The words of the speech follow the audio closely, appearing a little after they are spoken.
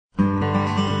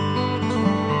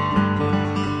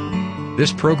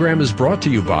This program is brought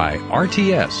to you by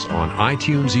RTS on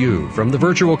iTunes U from the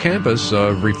virtual campus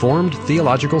of Reformed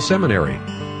Theological Seminary.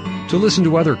 To listen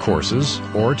to other courses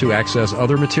or to access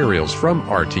other materials from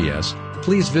RTS,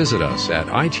 please visit us at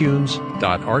itunes.rts.edu.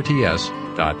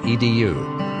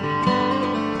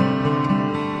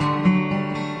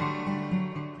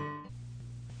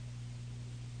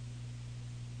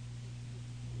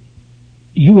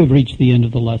 You have reached the end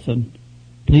of the lesson.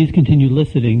 Please continue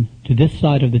listening to this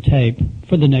side of the tape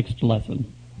for the next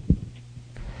lesson.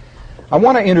 I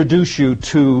want to introduce you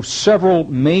to several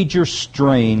major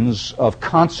strains of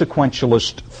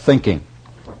consequentialist thinking.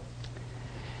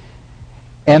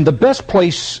 And the best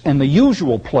place and the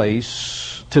usual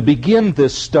place to begin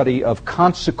this study of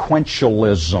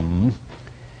consequentialism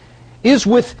is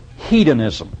with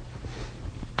hedonism.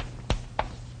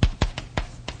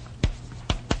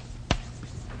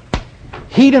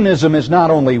 Hedonism is not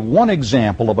only one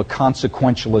example of a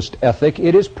consequentialist ethic,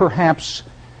 it is perhaps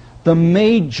the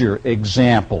major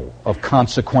example of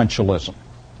consequentialism.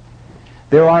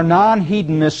 There are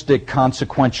non-hedonistic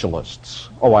consequentialists.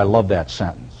 Oh, I love that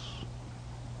sentence.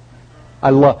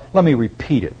 Let me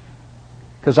repeat it,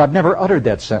 because I've never uttered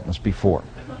that sentence before.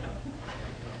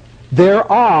 There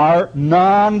are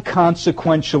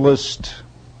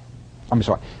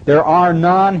there are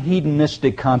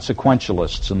non-hedonistic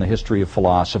consequentialists in the history of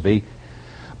philosophy,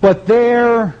 but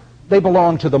they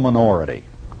belong to the minority.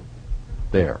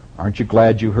 There. Aren't you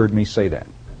glad you heard me say that?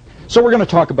 So we're going to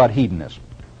talk about hedonism.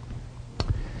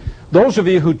 Those of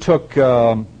you who took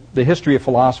the History of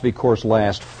Philosophy course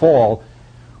last fall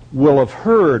will have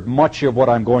heard much of what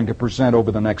I'm going to present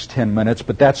over the next 10 minutes,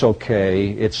 but that's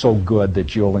okay. It's so good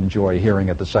that you'll enjoy hearing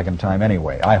it the second time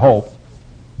anyway, I hope.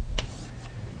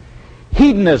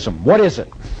 Hedonism, what is it?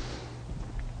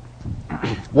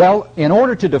 Well, in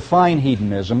order to define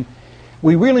hedonism,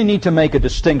 we really need to make a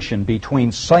distinction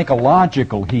between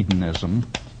psychological hedonism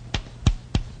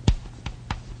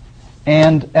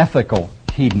and ethical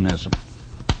hedonism.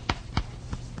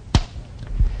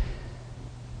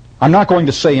 I'm not going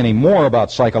to say any more about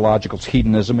psychological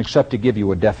hedonism except to give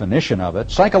you a definition of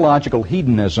it. Psychological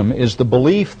hedonism is the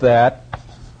belief that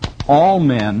all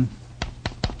men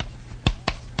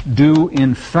do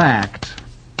in fact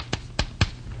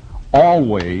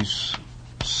always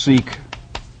seek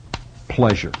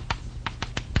pleasure.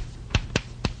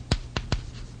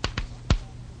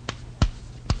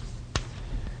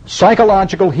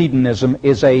 Psychological hedonism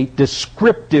is a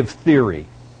descriptive theory.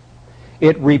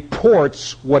 It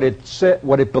reports what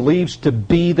it believes to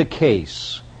be the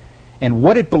case. And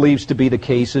what it believes to be the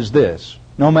case is this: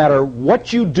 no matter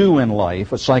what you do in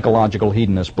life, a psychological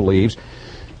hedonist believes,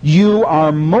 you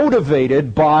are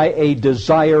motivated by a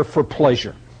desire for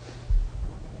pleasure.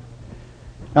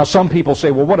 Now, some people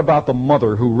say, well, what about the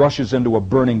mother who rushes into a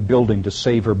burning building to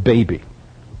save her baby?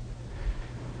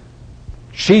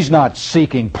 She's not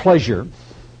seeking pleasure.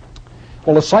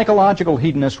 Well, a psychological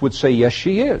hedonist would say, yes,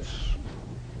 she is.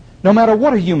 No matter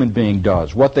what a human being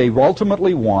does, what they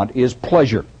ultimately want is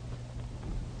pleasure.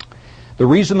 The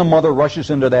reason the mother rushes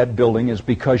into that building is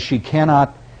because she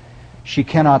cannot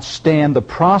stand the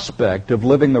prospect of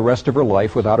living the rest of her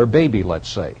life without her baby, let's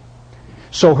say.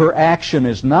 So her action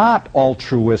is not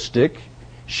altruistic.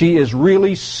 She is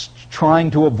really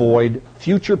trying to avoid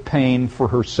future pain for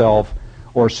herself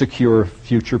or secure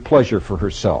future pleasure for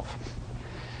herself.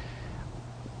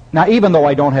 Now, even though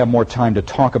I don't have more time to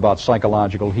talk about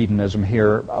psychological hedonism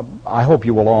here, I hope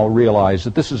you will all realize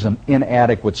that this is an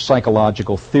inadequate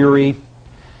psychological theory.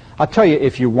 I'll tell you,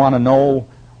 if you want to know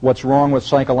what's wrong with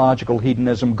psychological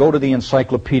hedonism, go to the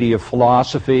Encyclopedia of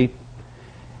Philosophy,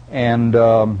 and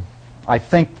I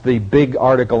think the big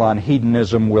article on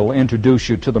hedonism will introduce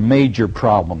you to the major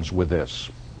problems with this.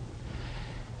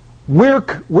 We're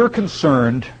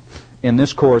concerned in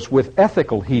this course with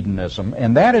ethical hedonism,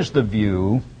 and that is the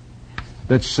view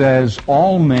that says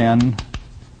all men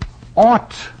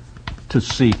ought to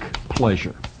seek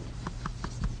pleasure.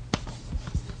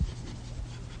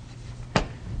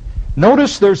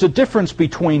 Notice there's a difference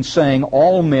between saying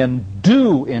all men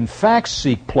do in fact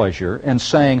seek pleasure and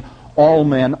saying all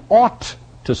men ought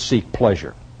to seek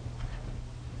pleasure.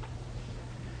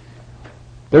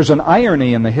 There's an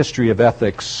irony in the history of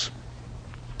ethics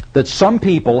that some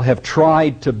people have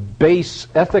tried to base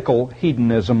ethical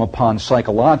hedonism upon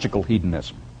psychological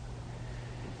hedonism.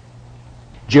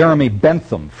 Jeremy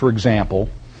Bentham, for example,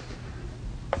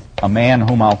 a man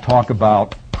whom I'll talk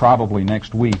about probably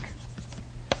next week.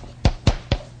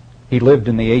 He lived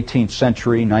in the 18th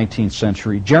century, 19th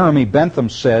century. Jeremy Bentham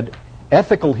said,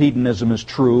 ethical hedonism is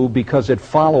true because it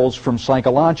follows from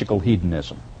psychological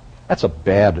hedonism. That's a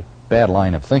bad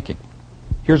line of thinking.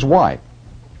 Here's why.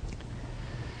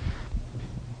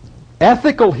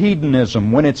 Ethical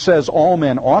hedonism, when it says all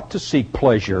men ought to seek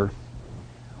pleasure,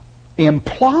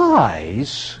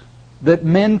 implies that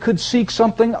men could seek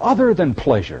something other than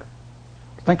pleasure.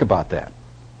 Think about that.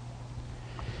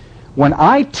 When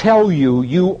I tell you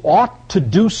you ought to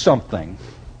do something,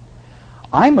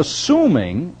 I'm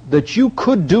assuming that you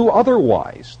could do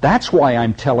otherwise. That's why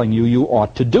I'm telling you you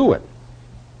ought to do it.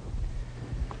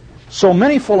 So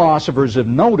many philosophers have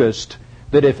noticed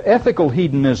that if ethical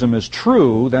hedonism is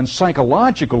true, then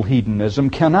psychological hedonism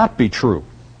cannot be true.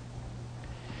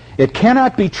 It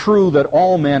cannot be true that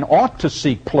all men ought to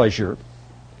seek pleasure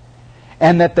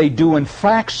and that they do in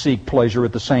fact seek pleasure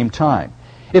at the same time.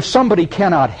 If somebody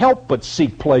cannot help but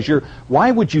seek pleasure, why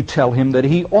would you tell him that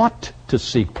he ought to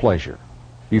seek pleasure?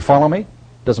 Do you follow me?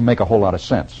 Doesn't make a whole lot of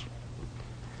sense.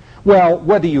 Well,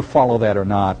 whether you follow that or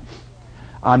not,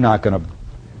 I'm not going to...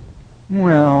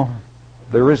 Well,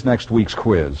 there is next week's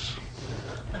quiz.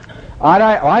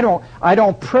 I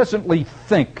don't presently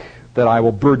think that I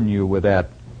will burden you with that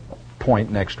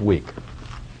point next week.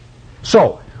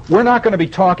 So, we're not going to be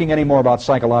talking anymore about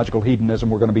psychological hedonism.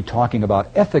 We're going to be talking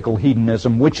about ethical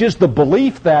hedonism, which is the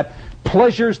belief that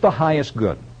pleasure's the highest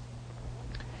good,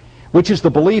 which is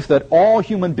the belief that all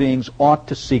human beings ought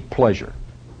to seek pleasure.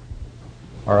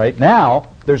 All right, now,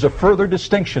 there's a further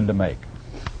distinction to make.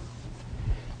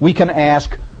 We can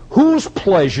ask, whose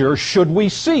pleasure should we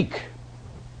seek?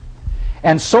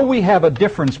 And so we have a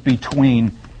difference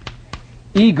between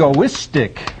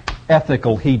egoistic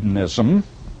ethical hedonism.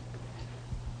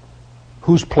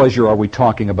 Whose pleasure are we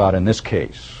talking about in this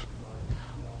case?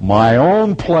 My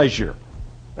own pleasure.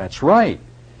 That's right.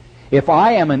 If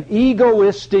I am an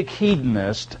egoistic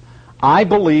hedonist, I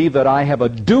believe that I have a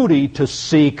duty to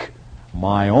seek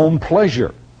my own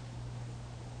pleasure.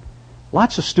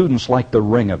 Lots of students like the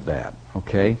ring of that,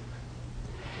 okay?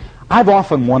 I've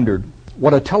often wondered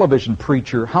what a television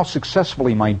preacher, how successful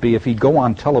he might be if he'd go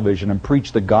on television and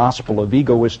preach the gospel of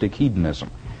egoistic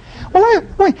hedonism. Well,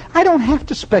 I don't have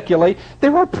to speculate.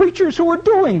 There are preachers who are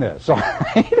doing this, all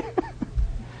right?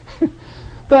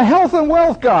 The health and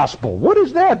wealth gospel, what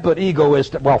is that but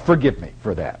egoistic? Well, forgive me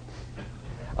for that.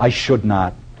 I should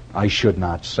not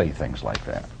say things like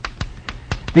that.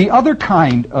 The other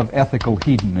kind of ethical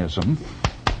hedonism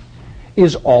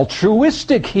is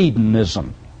altruistic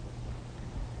hedonism.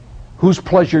 Whose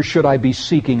pleasure should I be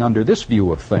seeking under this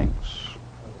view of things?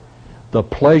 The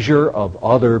pleasure of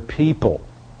other people.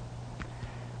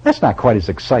 That's not quite as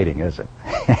exciting, is it?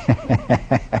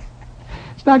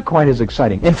 It's not quite as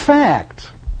exciting. In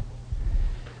fact,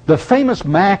 the famous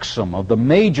maxim of the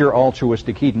major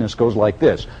altruistic hedonist goes like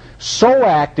this: so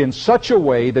act in such a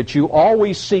way that you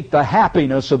always seek the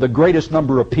happiness of the greatest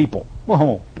number of people.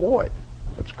 Oh, boy,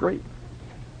 that's great.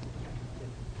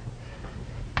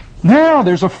 Now,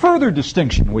 there's a further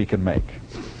distinction we can make.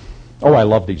 Oh, I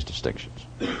love these distinctions.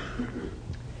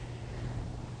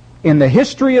 In the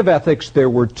history of ethics, there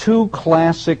were two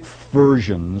classic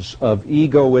versions of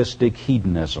egoistic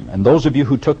hedonism. And those of you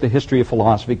who took the history of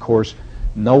philosophy course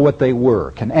know what they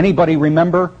were. Can anybody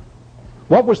remember?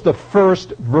 What was the first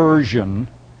version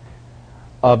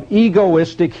of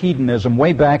egoistic hedonism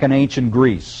way back in ancient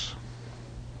Greece?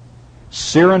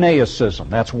 Cyrenaicism.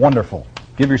 That's wonderful.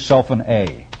 Give yourself an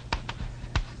A.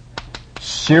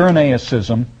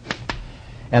 Cyrenaicism.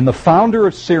 And the founder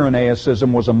of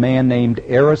Cyrenaicism was a man named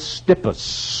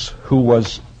Aristippus, who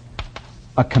was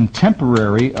a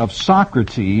contemporary of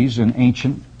Socrates in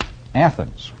ancient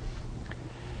Athens.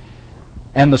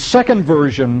 And the second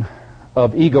version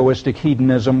of egoistic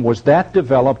hedonism was that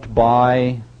developed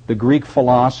by the Greek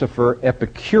philosopher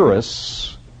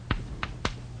Epicurus,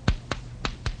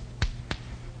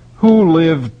 who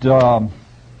lived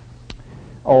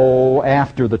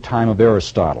after the time of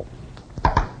Aristotle.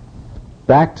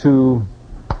 Back to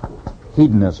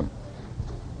hedonism.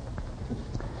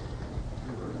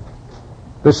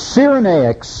 The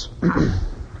Cyrenaics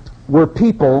were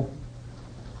people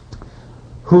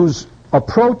whose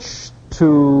approach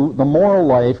to the moral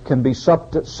life can be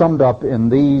summed up in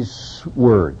these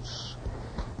words.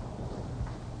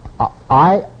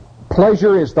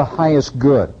 Pleasure is the highest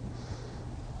good.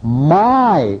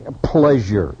 My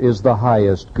pleasure is the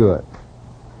highest good.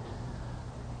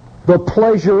 The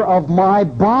pleasure of my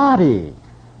body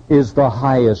is the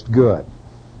highest good.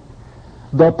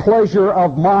 The pleasure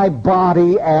of my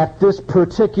body at this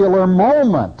particular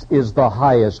moment is the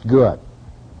highest good.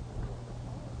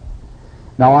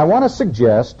 Now, I want to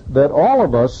suggest that all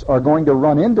of us are going to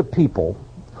run into people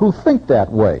who think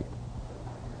that way.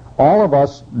 All of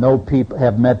us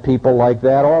have met people like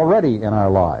that already in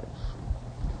our lives.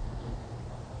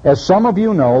 As some of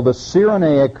you know, the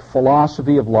Cyrenaic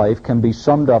philosophy of life can be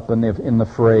summed up in the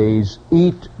phrase,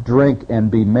 eat, drink,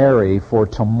 and be merry, for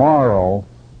tomorrow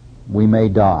we may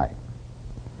die.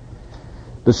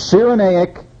 The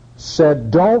Cyrenaic said,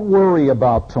 don't worry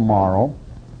about tomorrow.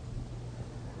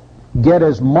 Get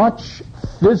as much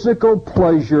physical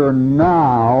pleasure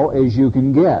now as you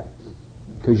can get,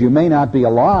 because you may not be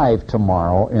alive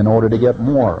tomorrow in order to get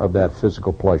more of that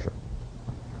physical pleasure.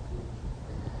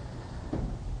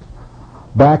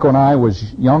 Back when I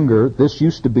was younger, this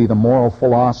used to be the moral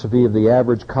philosophy of the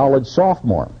average college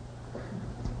sophomore.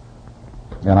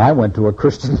 And I went to a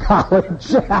Christian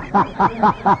college.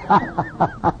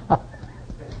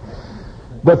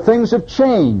 But things have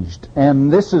changed,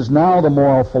 and this is now the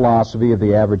moral philosophy of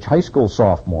the average high school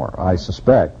sophomore, I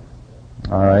suspect.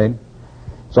 All right?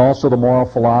 It's also the moral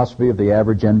philosophy of the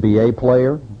average NBA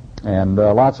player and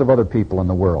lots of other people in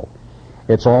the world.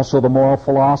 It's also the moral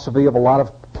philosophy of a lot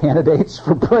of candidates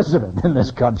for president in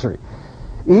this country.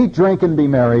 Eat, drink, and be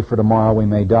merry, for tomorrow we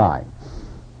may die.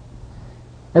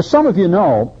 As some of you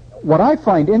know, what I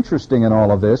find interesting in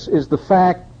all of this is the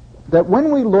fact that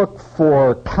when we look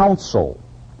for counsel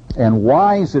and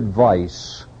wise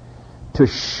advice to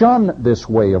shun this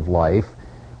way of life,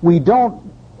 we don't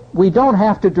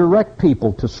have to direct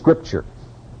people to Scripture.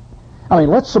 I mean,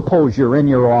 let's suppose you're in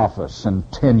your office in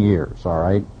 10 years, all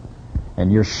right,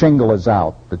 and your shingle is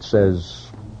out that says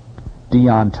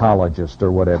deontologist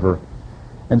or whatever,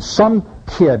 and some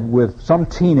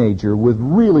teenager with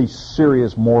really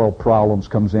serious moral problems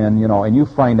comes in, and you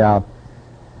find out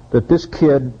that this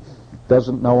kid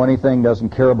doesn't know anything, doesn't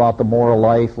care about the moral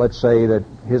life. Let's say that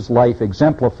his life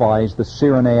exemplifies the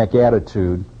Cyrenaic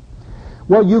attitude.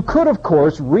 Well, you could, of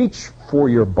course, reach for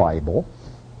your Bible,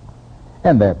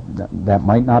 and that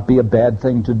might not be a bad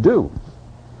thing to do.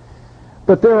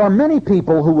 But there are many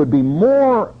people who would be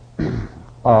more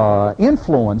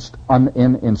influenced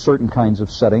in certain kinds of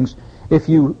settings if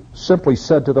you simply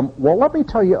said to them, well, let me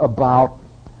tell you about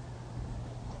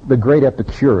the great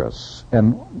Epicurus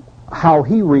and how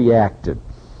he reacted,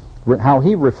 how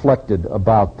he reflected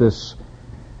about this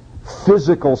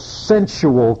physical,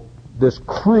 sensual, this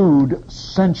crude,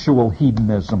 sensual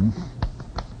hedonism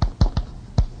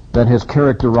that has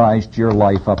characterized your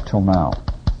life up till now.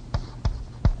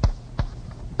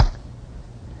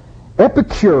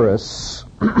 Epicurus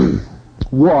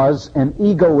was an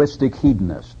egoistic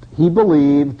hedonist. He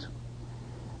believed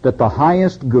that the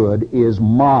highest good is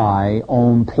my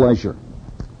own pleasure.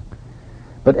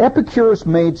 But Epicurus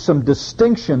made some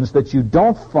distinctions that you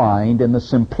don't find in the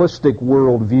simplistic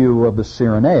worldview of the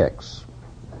Cyrenaics.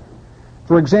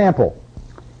 For example,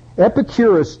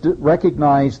 Epicurus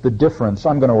recognized the difference.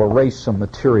 I'm going to erase some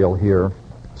material here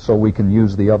so we can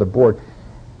use the other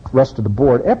rest of the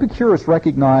board. Epicurus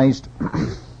recognized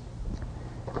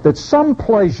that some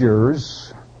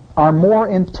pleasures are more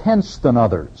intense than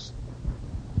others.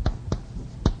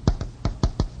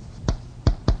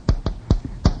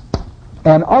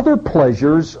 And other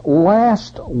pleasures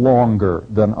last longer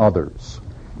than others.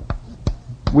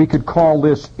 We could call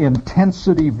this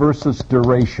intensity versus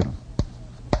duration.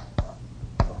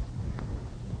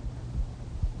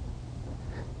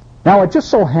 Now, it just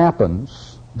so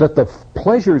happens that the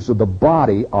pleasures of the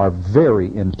body are very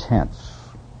intense.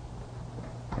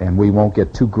 And we won't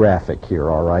get too graphic here,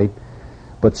 all right?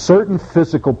 But certain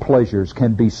physical pleasures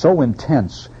can be so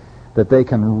intense that they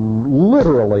can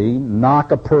literally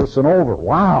knock a person over.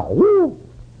 Wow, woo,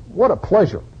 what a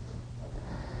pleasure.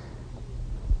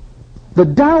 The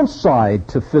downside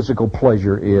to physical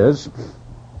pleasure is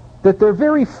that they're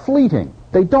very fleeting.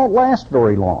 They don't last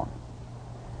very long.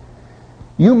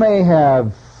 You may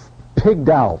have pigged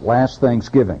out last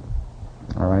Thanksgiving,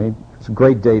 all right? It's a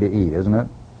great day to eat, isn't it?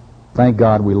 Thank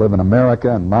God we live in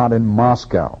America and not in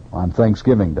Moscow on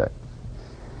Thanksgiving Day.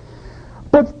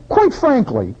 But quite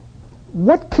frankly,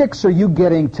 what kicks are you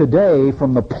getting today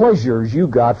from the pleasures you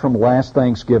got from last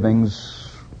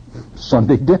Thanksgiving's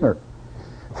Sunday dinner?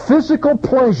 Physical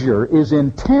pleasure is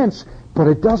intense, but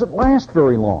it doesn't last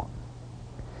very long.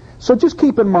 So just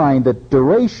keep in mind that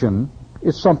duration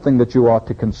is something that you ought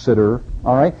to consider,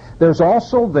 all right? There's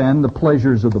also then the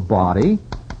pleasures of the body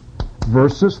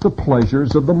versus the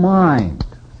pleasures of the mind.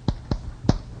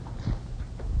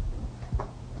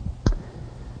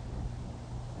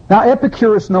 Now,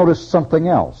 Epicurus noticed something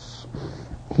else.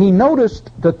 He noticed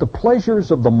that the pleasures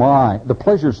of the mind, the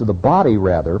pleasures of the body,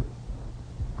 rather,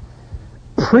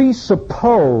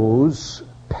 presuppose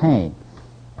pain.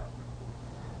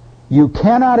 You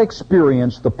cannot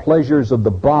experience the pleasures of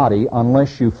the body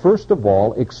unless you, first of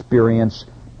all, experience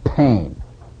pain.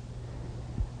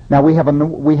 Now, we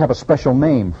have a special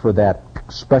name for that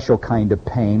special kind of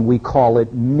pain. We call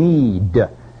it need,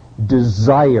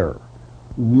 desire,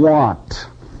 want.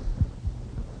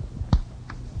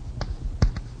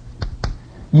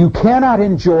 You cannot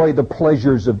enjoy the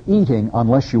pleasures of eating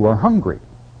unless you are hungry.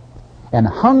 And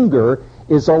hunger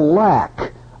is a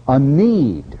lack, a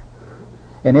need.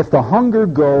 And if the hunger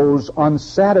goes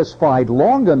unsatisfied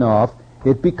long enough,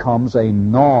 it becomes a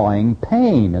gnawing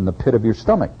pain in the pit of your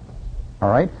stomach. All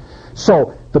right?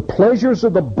 So the pleasures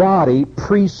of the body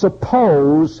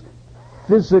presuppose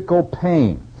physical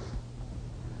pain.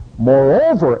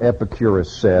 Moreover,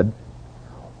 Epicurus said,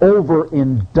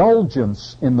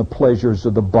 overindulgence in the pleasures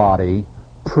of the body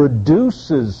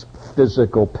produces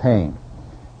physical pain.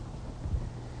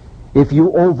 If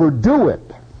you overdo it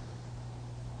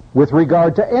with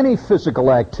regard to any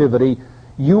physical activity,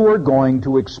 you are going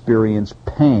to experience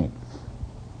pain.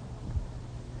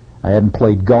 I hadn't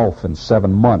played golf in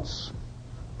 7 months.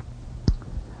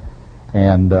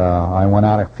 And I went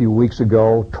out a few weeks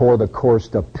ago, tore the course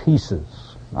to pieces.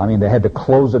 I mean, they had to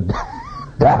close it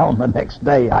down the next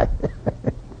day.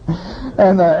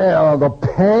 And the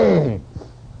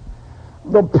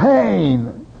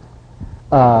pain.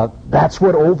 That's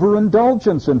what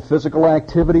overindulgence in physical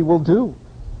activity will do.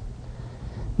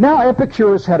 Now,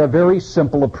 Epicurus had a very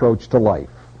simple approach to life.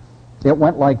 It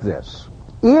went like this.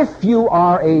 If you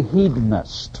are a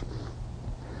hedonist,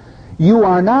 you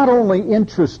are not only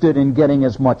interested in getting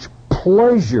as much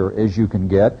pleasure as you can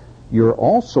get, you're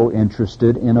also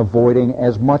interested in avoiding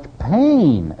as much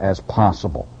pain as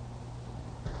possible.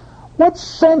 What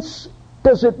sense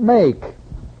does it make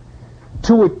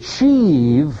to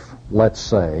achieve, let's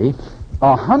say,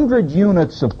 100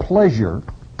 units of pleasure,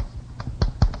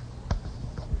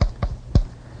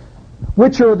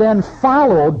 which are then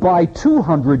followed by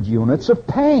 200 units of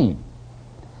pain?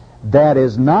 That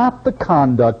is not the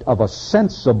conduct of a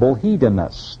sensible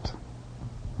hedonist.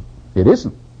 It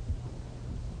isn't.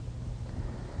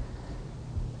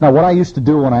 Now, what I used to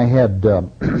do when I had,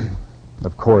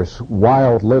 of course,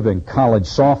 wild living college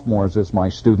sophomores as my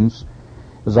students,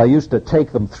 is I used to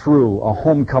take them through a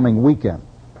homecoming weekend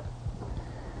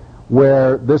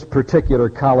where this particular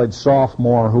college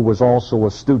sophomore, who was also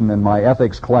a student in my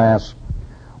ethics class,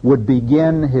 would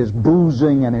begin his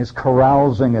boozing and his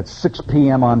carousing at 6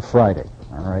 p.m. on Friday,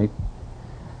 all right?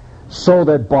 So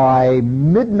that by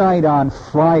midnight on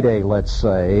Friday, let's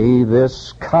say,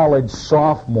 this college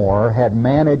sophomore had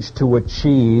managed to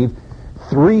achieve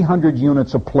 300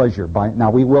 units of pleasure.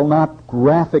 Now, we will not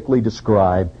graphically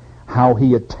describe how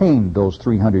he attained those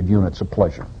 300 units of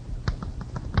pleasure.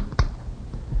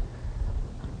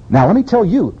 Now, let me tell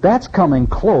you, that's coming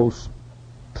close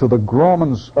to the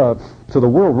Grauman's, to the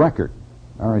world record.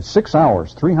 All right, 6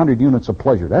 hours, 300 units of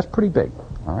pleasure. That's pretty big,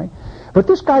 all right? But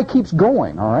this guy keeps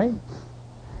going, all right?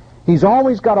 He's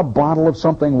always got a bottle of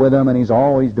something with him, and he's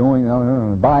always doing,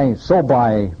 by,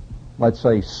 let's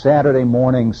say, Saturday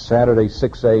morning, Saturday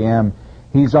 6 a.m.,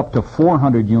 he's up to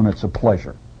 400 units of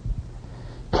pleasure.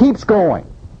 Keeps going.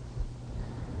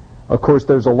 Of course,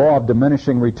 there's a law of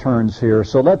diminishing returns here,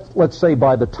 so let's say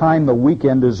by the time the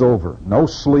weekend is over, no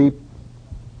sleep,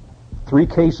 3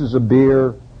 cases of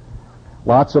beer,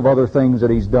 lots of other things that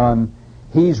he's done,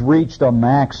 he's reached a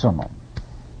maximum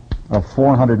of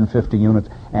 450 units,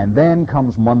 and then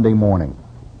comes Monday morning.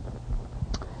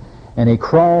 And he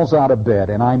crawls out of bed,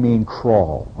 and I mean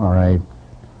crawl, all right?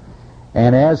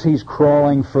 And as he's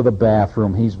crawling for the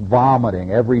bathroom, he's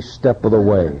vomiting every step of the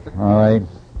way, all right?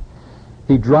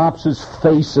 He drops his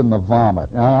face in the vomit.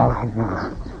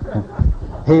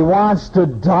 He wants to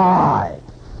die.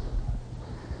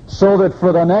 So that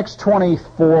for the next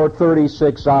 24,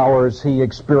 36 hours, he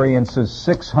experiences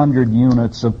 600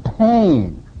 units of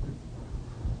pain.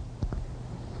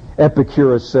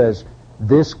 Epicurus says,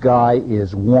 this guy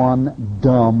is one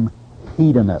dumb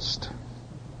hedonist.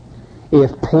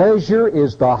 If pleasure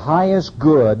is the highest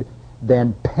good,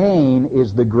 then pain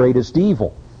is the greatest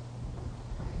evil.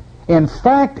 In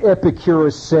fact,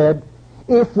 Epicurus said,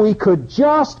 if we could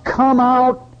just come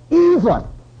out even,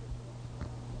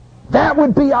 that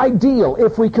would be ideal.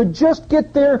 If we could just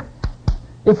get there,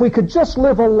 if we could just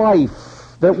live a life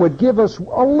that would give us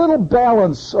a little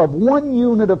balance of 1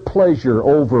 unit of pleasure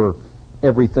over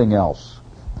everything else,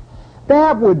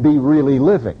 that would be really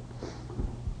living.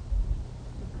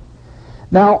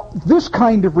 Now, this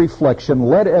kind of reflection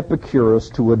led Epicurus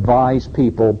to advise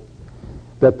people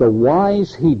that the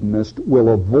wise hedonist will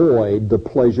avoid the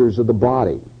pleasures of the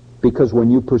body, because when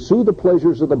you pursue the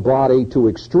pleasures of the body to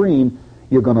extreme,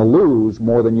 you're going to lose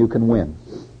more than you can win.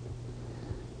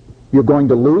 You're going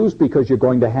to lose because you're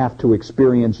going to have to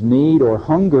experience need or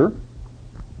hunger.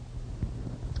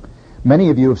 Many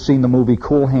of you have seen the movie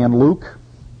Cool Hand Luke.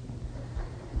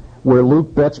 where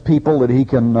Luke bets people that he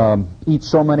can eat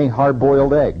so many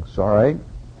hard-boiled eggs, all right?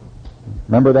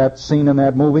 Remember that scene in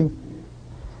that movie?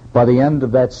 By the end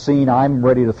of that scene, I'm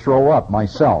ready to throw up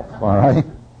myself, all right?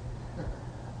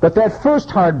 But that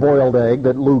first hard-boiled egg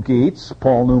that Luke eats,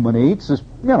 Paul Newman eats, is,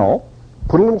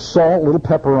 put a little salt, a little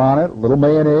pepper on it, a little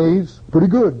mayonnaise, pretty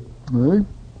good, right?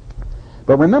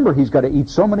 But remember, he's got to eat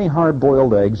so many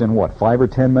hard-boiled eggs in, 5 or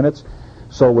 10 minutes?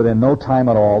 So within no time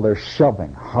at all, they're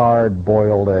shoving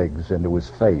hard-boiled eggs into his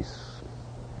face.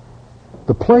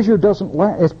 The pleasure doesn't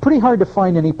last. It's pretty hard to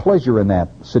find any pleasure in that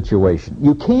situation.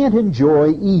 You can't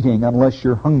enjoy eating unless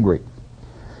you're hungry.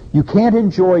 You can't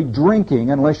enjoy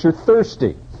drinking unless you're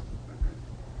thirsty.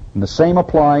 And the same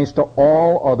applies to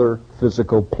all other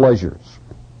physical pleasures.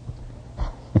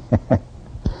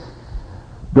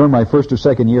 During my first or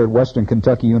second year at Western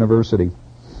Kentucky University,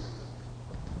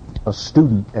 a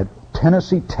student at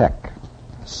Tennessee Tech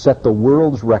set the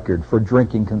world's record for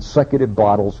drinking consecutive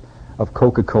bottles of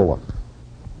Coca-Cola.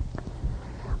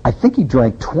 I think he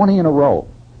drank 20 in a row.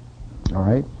 All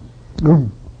right?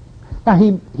 Now,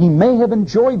 he may have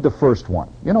enjoyed the first one.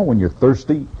 When you're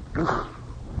thirsty.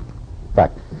 In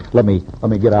fact, let me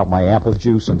get out my apple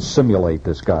juice and simulate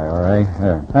this guy, all right?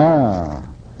 There.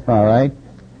 All right?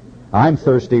 I'm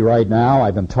thirsty right now.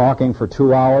 I've been talking for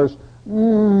 2 hours.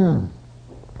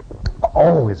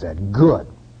 Oh, is that good?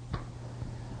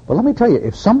 But let me tell you,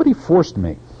 if somebody forced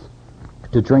me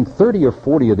to drink 30 or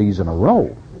 40 of these in a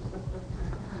row,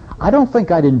 I don't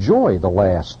think I'd enjoy the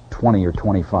last 20 or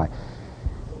 25.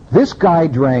 This guy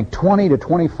drank 20 to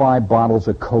 25 bottles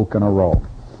of Coke in a row.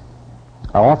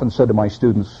 I often said to my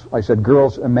students, I said,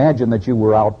 girls, imagine that you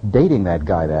were out dating that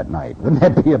guy that night. Wouldn't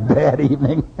that be a bad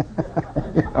evening?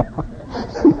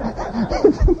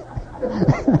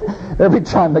 Every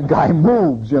time the guy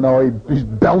moves, he's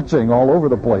belching all over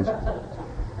the place.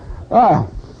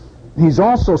 He's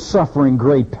also suffering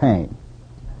great pain.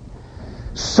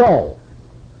 So,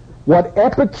 what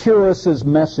Epicurus'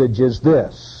 message is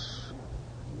this: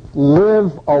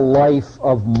 live a life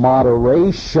of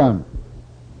moderation.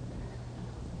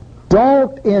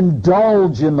 Don't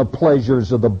indulge in the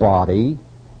pleasures of the body.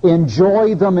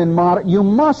 Enjoy them in moderation. You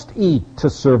must eat to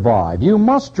survive. You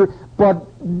must drink,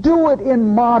 but do it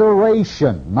in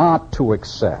moderation, not to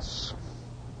excess.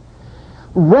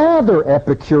 Rather,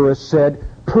 Epicurus said,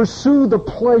 pursue the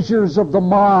pleasures of the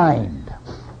mind,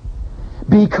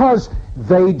 because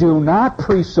they do not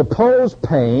presuppose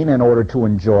pain in order to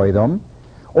enjoy them.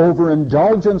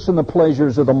 Overindulgence in the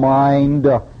pleasures of the mind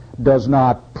does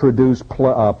not produce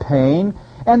pain,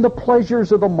 and the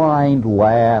pleasures of the mind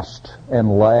last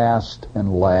and last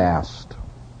and last.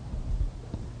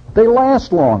 They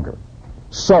last longer.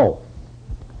 So,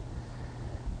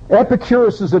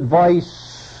 Epicurus'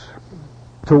 advice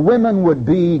to women would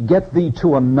be, get thee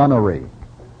to a nunnery.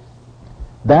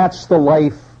 That's the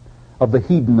life of the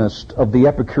hedonist, of the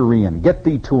Epicurean. Get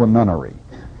thee to a nunnery.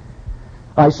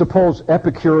 I suppose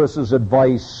Epicurus'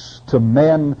 advice to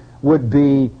men would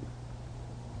be,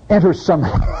 enter some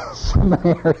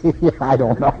seminary. I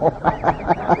don't know.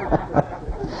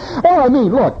 Oh, I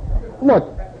mean, look.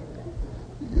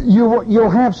 You'll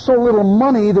have so little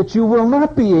money that you will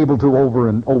not be able to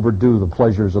overdo the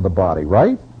pleasures of the body,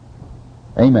 right?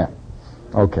 Amen.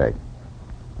 Okay.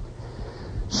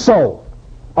 So,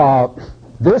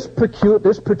 this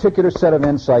particular set of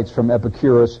insights from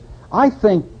Epicurus, I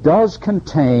think, does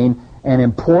contain an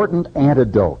important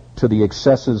antidote to the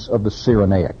excesses of the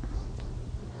Cyrenaic.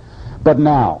 But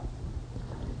now,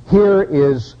 here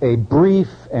is a brief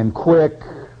and quick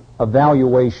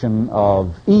evaluation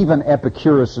of even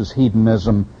Epicurus'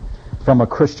 hedonism from a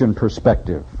Christian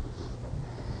perspective.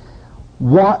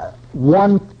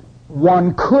 One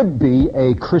could be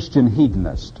a Christian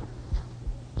hedonist.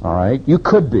 All right? You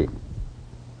could be.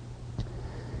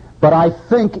 But I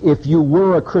think if you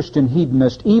were a Christian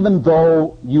hedonist, even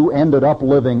though you ended up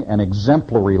living an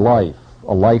exemplary life,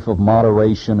 a life of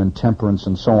moderation and temperance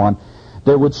and so on,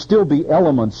 there would still be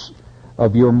elements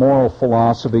of your moral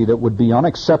philosophy that would be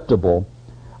unacceptable,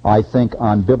 I think,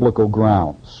 on biblical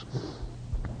grounds.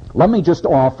 Let me just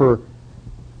offer,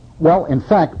 in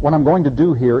fact, what I'm going to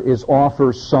do here is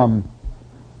offer some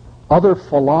other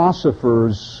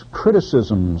philosophers'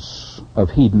 criticisms of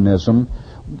hedonism,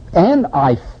 and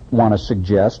I want to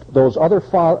suggest those other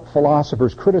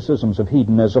philosophers' criticisms of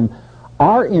hedonism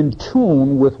are in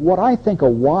tune with what I think a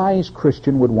wise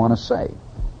Christian would want to say.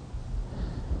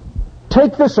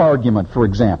 Take this argument, for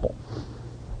example.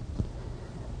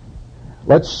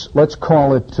 Let's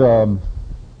call it, for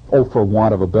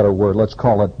want of a better word, let's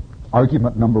call it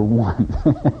argument number 1.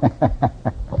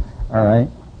 All right?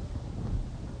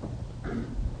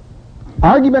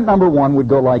 Argument number one would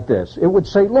go like this. It would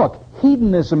say, look,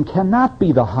 hedonism cannot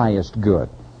be the highest good.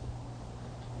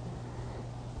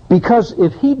 Because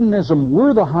if hedonism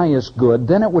were the highest good,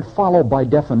 then it would follow by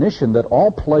definition that all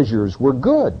pleasures were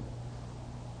good.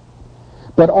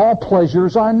 But all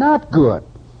pleasures are not good.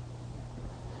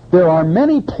 There are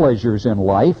many pleasures in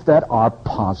life that are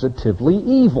positively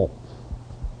evil.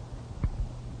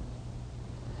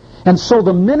 And so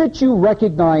the minute you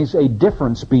recognize a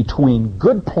difference between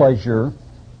good pleasure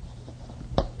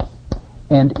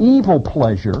and evil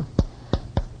pleasure,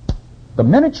 the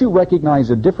minute you recognize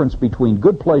a difference between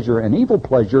good pleasure and evil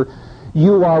pleasure,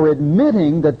 you are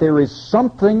admitting that there is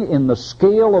something in the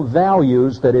scale of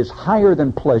values that is higher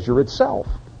than pleasure itself.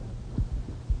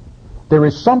 There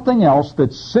is something else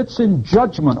that sits in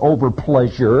judgment over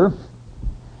pleasure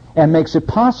and makes it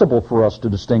possible for us to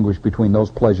distinguish between those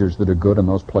pleasures that are good and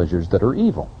those pleasures that are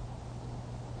evil.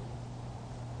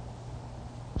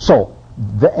 So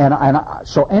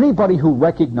anybody who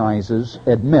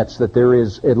admits that there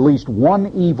is at least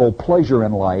one evil pleasure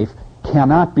in life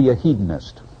cannot be a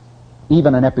hedonist,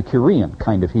 even an Epicurean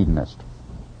kind of hedonist.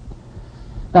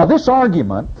 Now this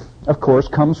argument, of course,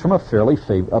 comes from a fairly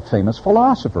famous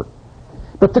philosopher.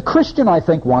 But the Christian, I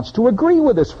think, wants to agree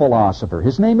with this philosopher.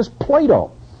 His name is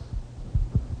Plato.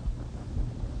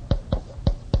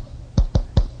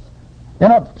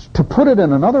 To put it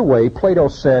in another way, Plato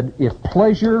said, if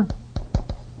pleasure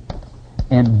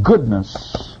and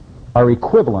goodness are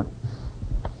equivalent,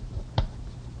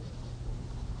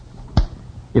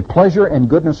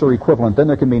 then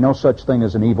there can be no such thing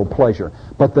as an evil pleasure.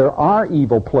 But there are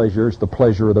evil pleasures, the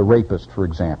pleasure of the rapist, for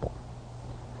example.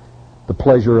 The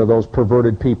pleasure of those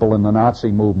perverted people in the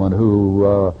Nazi movement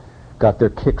who got their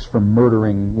kicks from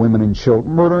murdering women and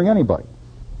children, murdering anybody.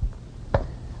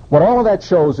 What all of that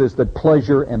shows is that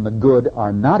pleasure and the good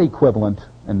are not equivalent,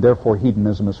 and therefore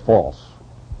hedonism is false.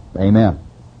 Amen.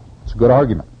 It's a good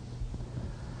argument.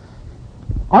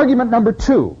 Argument number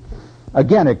two.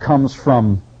 Again, it comes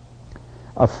from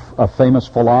a famous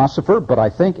philosopher, but I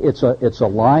think it's a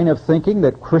line of thinking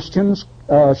that Christians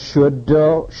should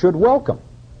welcome.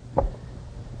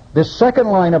 This second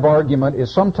line of argument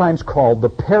is sometimes called the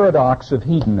paradox of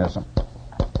hedonism.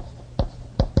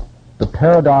 The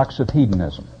paradox of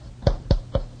hedonism.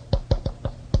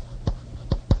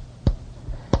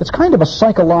 It's kind of a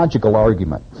psychological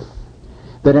argument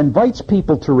that invites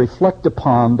people to reflect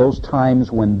upon those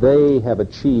times when they have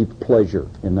achieved pleasure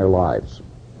in their lives.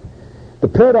 The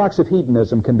paradox of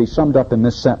hedonism can be summed up in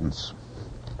this sentence.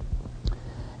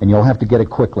 And you'll have to get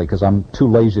it quickly because I'm too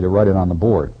lazy to write it on the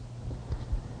board.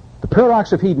 The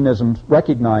paradox of hedonism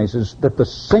recognizes that the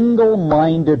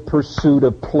single-minded pursuit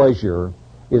of pleasure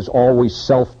is always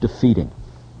self-defeating.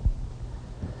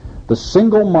 The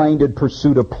single-minded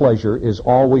pursuit of pleasure is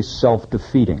always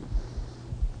self-defeating.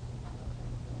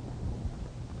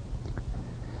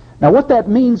 Now what that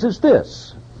means is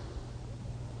this.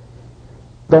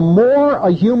 The more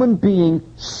a human being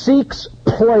seeks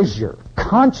pleasure,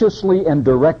 consciously and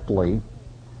directly,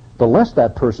 the less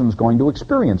that person is going to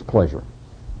experience pleasure.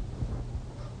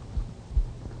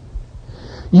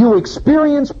 You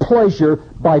experience pleasure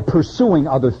by pursuing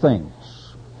other things.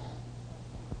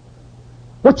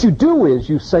 What you do is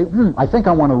you say, I think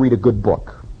I want to read a good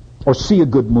book, or see a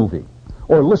good movie,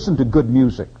 or listen to good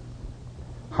music.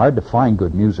 Hard to find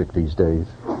good music these days.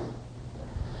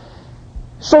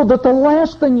 So that the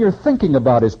last thing you're thinking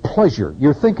about is pleasure.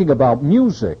 You're thinking about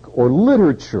music, or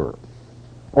literature,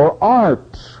 or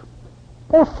art,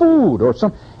 or food, or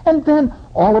something. And then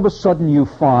all of a sudden you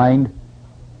find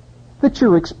that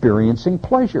you're experiencing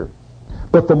pleasure.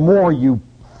 But the more you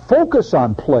focus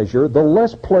on pleasure, the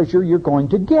less pleasure you're going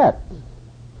to get.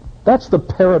 That's the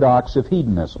paradox of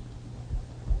hedonism.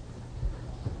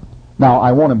 Now,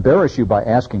 I won't embarrass you by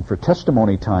asking for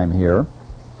testimony time here,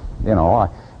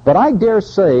 but I dare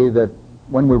say that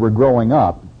when we were growing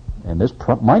up, and this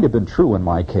might have been true in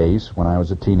my case when I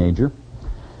was a teenager,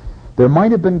 there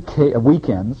might have been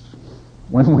weekends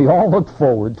when we all looked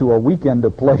forward to a weekend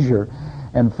of pleasure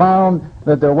and found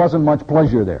that there wasn't much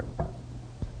pleasure there.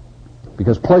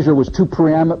 Because pleasure was too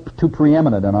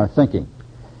preeminent in our thinking.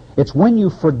 It's when you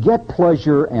forget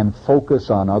pleasure and focus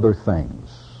on other things.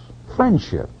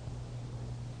 Friendship.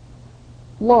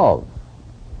 Love.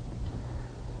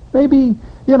 Maybe,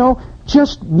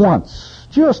 just once,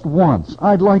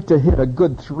 I'd like to hit a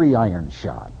good 3-iron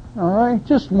shot. All right?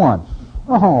 Just once.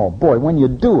 Oh, boy, when you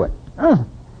do it.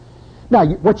 Now,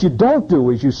 what you don't do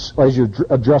is as you're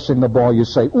addressing the ball, you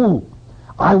say, ooh,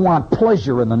 I want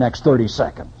pleasure in the next 30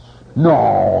 seconds.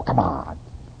 No, come on.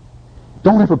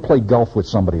 Don't ever play golf with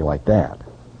somebody like that.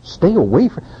 Stay away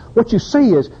from... What you say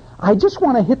is, I just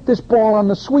want to hit this ball on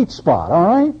the sweet spot, all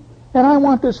right? And I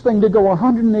want this thing to go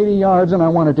 180 yards, and I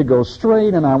want it to go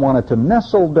straight, and I want it to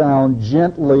nestle down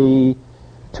gently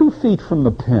 2 feet from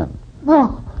the pin.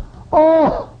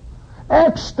 Oh,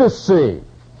 ecstasy!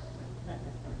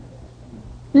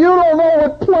 You don't know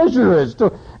what pleasure is.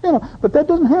 But that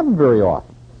doesn't happen very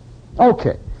often.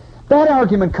 Okay, that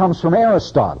argument comes from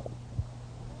Aristotle.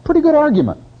 Pretty good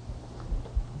argument.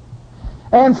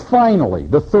 And finally,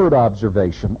 the third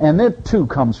observation, and it too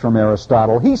comes from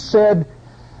Aristotle. He said,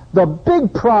 the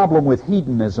big problem with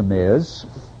hedonism is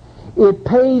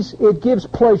it gives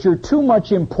pleasure too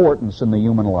much importance in the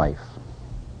human life.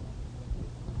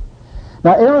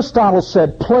 Now, Aristotle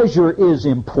said pleasure is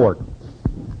important.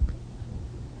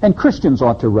 And Christians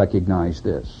ought to recognize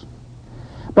this.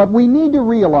 But we need to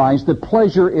realize that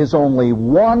pleasure is only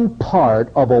one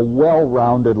part of a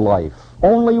well-rounded life.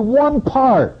 Only one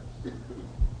part.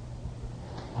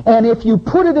 And if you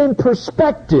put it in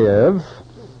perspective,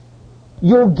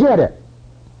 you'll get it.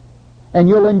 And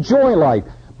you'll enjoy life.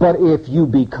 But if you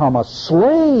become a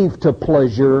slave to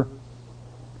pleasure,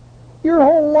 your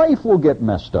whole life will get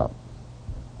messed up.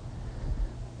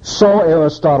 So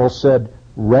Aristotle said,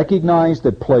 recognize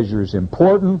that pleasure is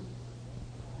important,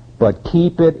 but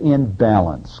keep it in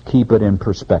balance. Keep it in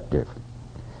perspective.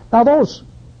 Now those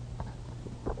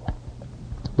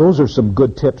are some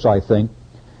good tips, I think,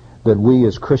 that we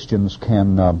as Christians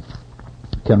can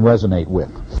resonate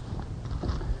with.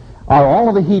 Are all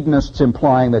of the hedonists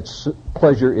implying that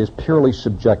pleasure is purely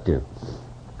subjective?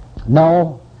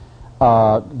 No,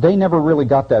 they never really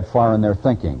got that far in their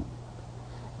thinking.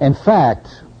 In fact,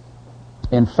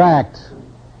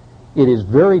 it is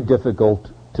very difficult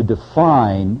to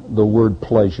define the word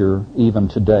pleasure even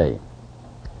today.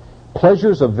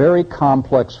 Pleasure is a very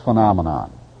complex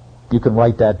phenomenon. You can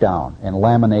write that down and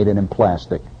laminate it in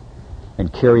plastic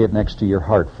and carry it next to your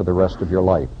heart for the rest of your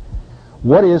life.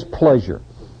 What is pleasure?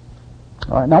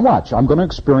 All right, now watch. I'm going to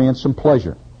experience some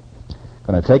pleasure. I'm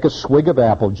going to take a swig of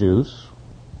apple juice.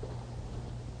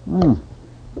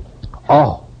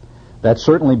 Oh, that's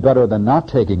certainly better than not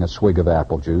taking a swig of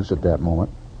apple juice at that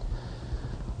moment.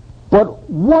 But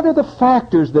what are the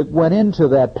factors that went into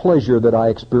that pleasure that I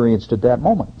experienced at that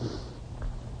moment?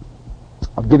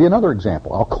 I'll give you another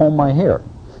example. I'll comb my hair.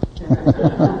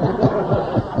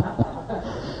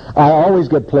 I always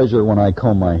get pleasure when I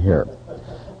comb my hair.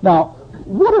 Now,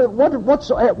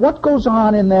 what goes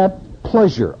on in that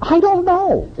pleasure? I don't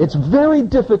know. It's very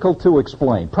difficult to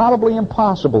explain. Probably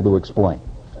impossible to explain.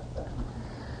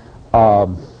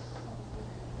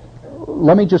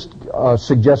 Let me just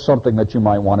suggest something that you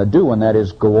might want to do, and that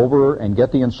is go over and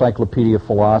get the Encyclopedia of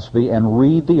Philosophy and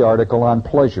read the article on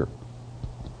pleasure.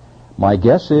 My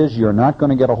guess is you're not going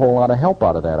to get a whole lot of help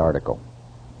out of that article.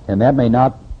 And that may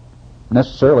not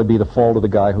necessarily be the fault of the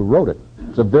guy who wrote it.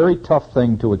 It's a very tough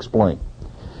thing to explain.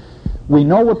 We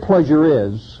know what pleasure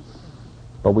is,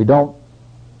 but we don't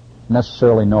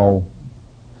necessarily know.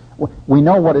 We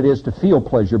know what it is to feel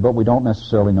pleasure, but we don't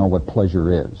necessarily know what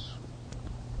pleasure is.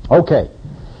 Okay,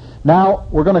 now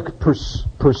we're going to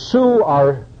pursue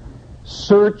our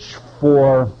search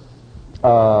for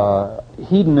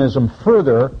hedonism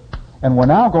further, and we're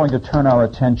now going to turn our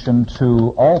attention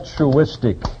to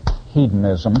altruistic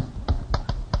hedonism.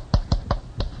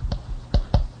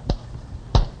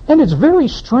 And it's very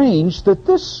strange that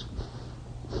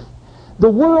the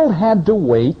world had to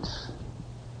wait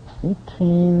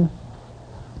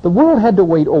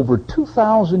over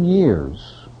 2,000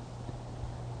 years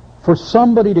for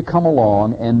somebody to come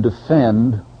along and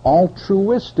defend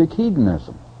altruistic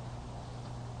hedonism.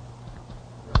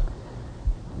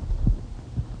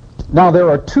 Now there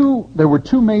were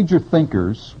two major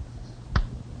thinkers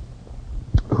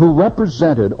who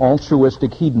represented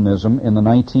altruistic hedonism in the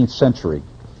 19th century.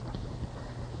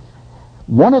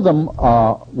 One of them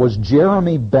was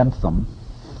Jeremy Bentham.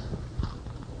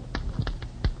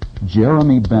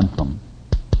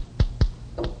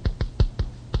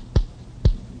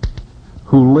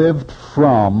 Who lived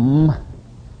from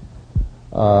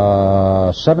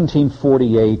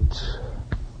 1748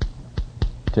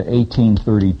 to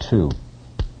 1832.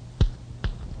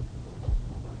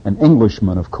 An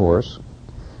Englishman, of course.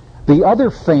 The other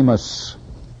famous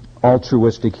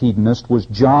altruistic hedonist was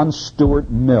John Stuart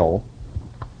Mill,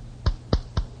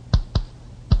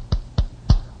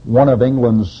 one of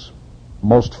England's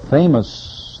most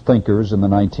famous thinkers in the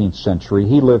 19th century.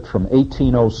 He lived from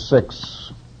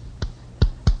 1806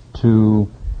 to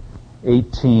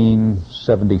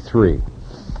 1873.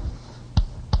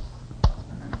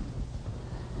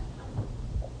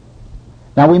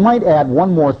 Now we might add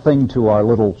one more thing to our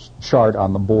little chart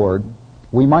on the board.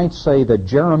 We might say that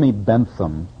Jeremy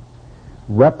Bentham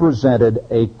represented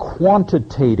a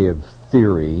quantitative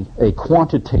theory, a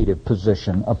quantitative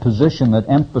position, a position that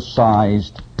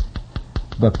emphasized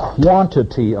the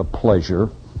quantity of pleasure,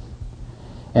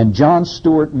 and John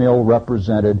Stuart Mill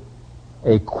represented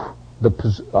a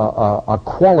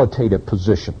qualitative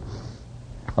position,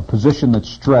 a position that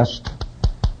stressed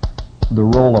the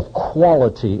role of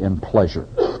quality in pleasure.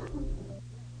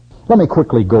 Let me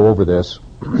quickly go over this.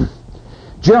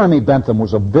 Jeremy Bentham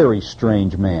was a very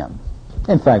strange man.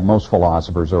 In fact, most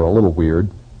philosophers are a little weird,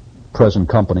 present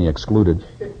company excluded.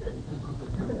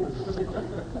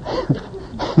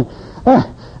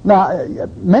 Now,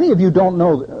 many of you don't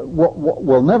know,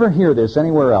 will never hear this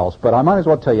anywhere else, but I might as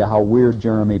well tell you how weird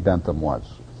Jeremy Bentham was.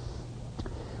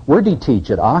 Where did he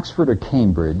teach? At Oxford or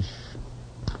Cambridge?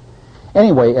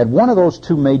 Anyway, at one of those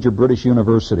two major British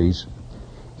universities,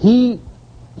 he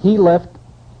left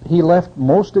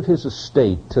most of his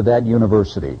estate to that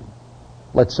university.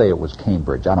 Let's say it was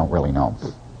Cambridge. I don't really know.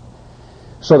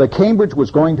 So that Cambridge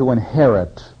was going to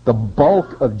inherit the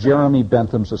bulk of Jeremy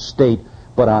Bentham's estate,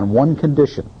 but on one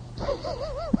condition.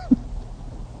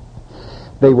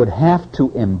 They would have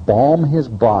to embalm his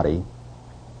body,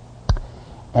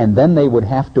 and then they would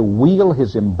have to wheel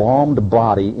his embalmed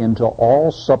body into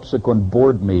all subsequent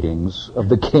board meetings of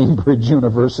the Cambridge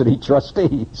University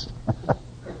trustees.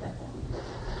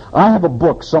 I have a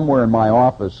book somewhere in my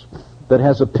office that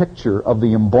has a picture of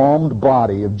the embalmed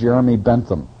body of Jeremy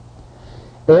Bentham.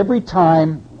 Every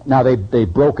time, now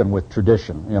they've broken with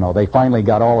tradition, they finally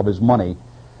got all of his money,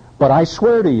 but I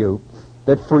swear to you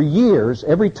that for years,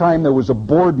 every time there was a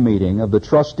board meeting of the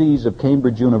trustees of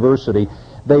Cambridge University,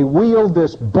 they wheeled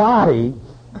this body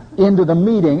into the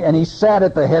meeting and he sat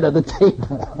at the head of the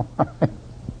table.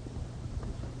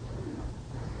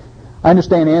 I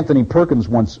understand Anthony Perkins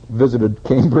once visited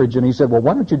Cambridge and he said, well,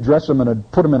 why don't you dress him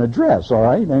put him in a dress, all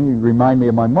right? And you remind me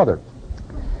of my mother.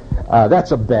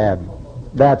 That's bad,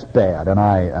 and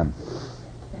I...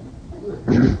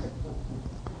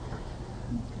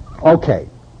 Okay.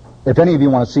 If any of you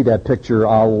want to see that picture,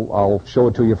 I'll show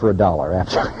it to you for $1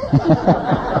 after.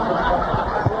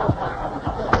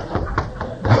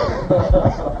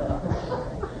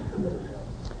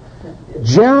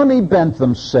 Jeremy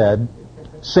Bentham said,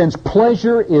 since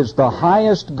pleasure is the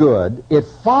highest good, it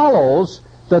follows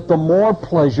that the more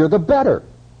pleasure, the better.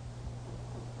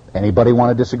 Anybody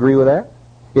want to disagree with that?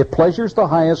 If pleasure is the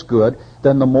highest good,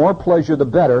 then the more pleasure, the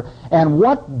better. And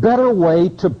what better way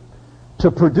to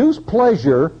produce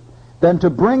pleasure than to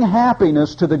bring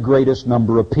happiness to the greatest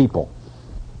number of people?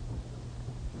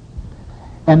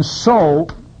 And so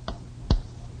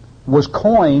was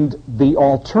coined the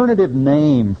alternative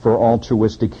name for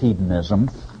altruistic hedonism.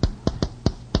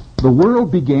 The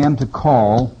world began to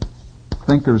call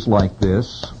thinkers like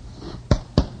this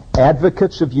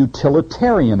advocates of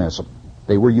utilitarianism.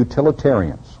 They were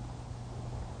utilitarians.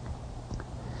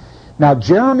 Now,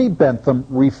 Jeremy Bentham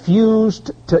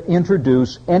refused to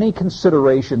introduce any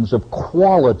considerations of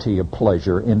quality of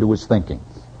pleasure into his thinking.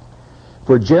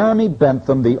 For Jeremy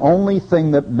Bentham, the only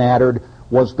thing that mattered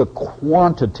was the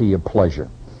quantity of pleasure.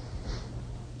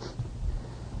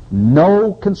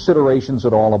 No considerations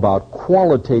at all about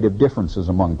qualitative differences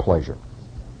among pleasure.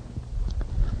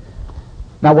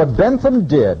 Now, what Bentham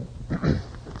did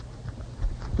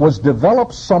was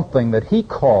develop something that he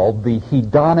called the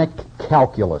hedonic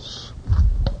calculus.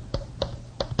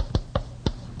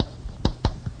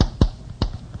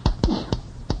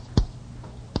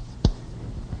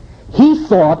 He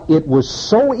thought it was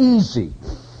so easy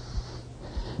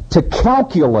to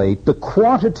calculate the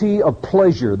quantity of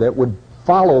pleasure that would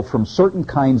follow from certain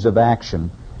kinds of action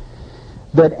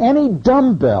that any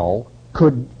dumbbell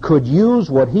could use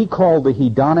what he called the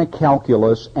hedonic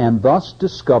calculus and thus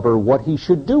discover what he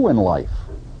should do in life.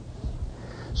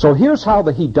 So here's how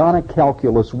the hedonic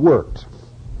calculus worked.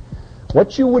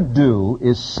 What you would do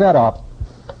is set up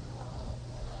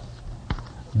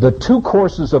the two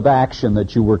courses of action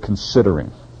that you were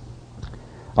considering.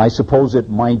 I suppose it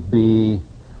might be,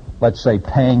 let's say,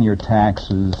 paying your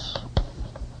taxes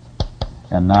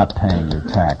and not paying your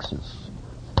taxes.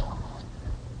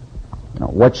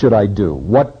 What should I do?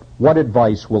 What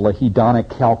advice will the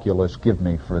hedonic calculus give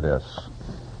me for this?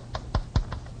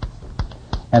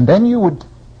 And then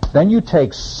you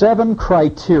take 7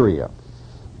 criteria,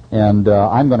 and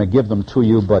I'm going to give them to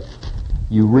you, but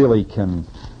you really can,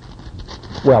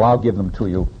 well, I'll give them to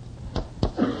you.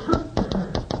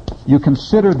 You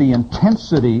consider the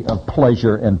intensity of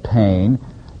pleasure and pain.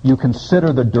 You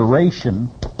consider the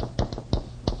duration.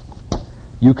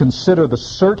 You consider the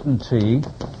certainty.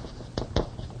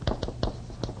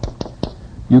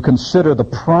 You consider the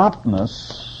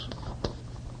promptness.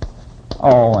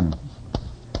 Oh, and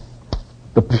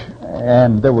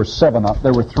And there were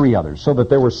three others, so that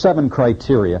there were 7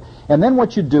 criteria. And then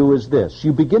what you do is this.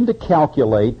 You begin to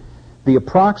calculate the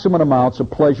approximate amounts of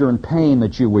pleasure and pain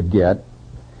that you would get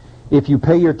if you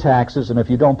pay your taxes and if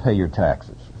you don't pay your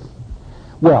taxes.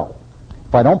 Well,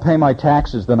 if I don't pay my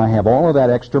taxes, then I have all of that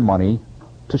extra money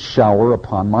to shower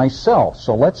upon myself.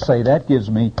 So let's say that gives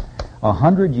me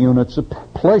 100 units of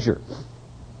pleasure.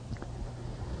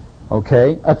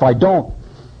 Okay? If I don't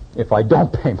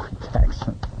pay my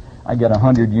taxes, I get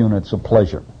 100 units of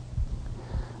pleasure.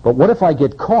 But what if I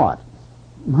get caught?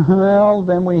 Well,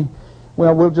 then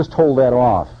we'll just hold that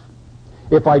off.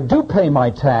 If I do pay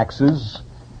my taxes,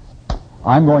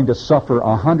 I'm going to suffer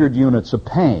 100 units of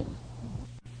pain.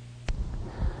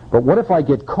 But what if I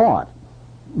get caught?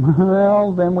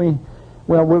 Well, then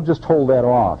we'll just hold that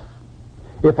off.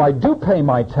 If I do pay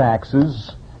my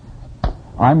taxes,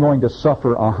 I'm going to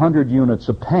suffer 100 units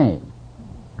of pain.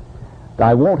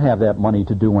 I won't have that money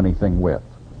to do anything with.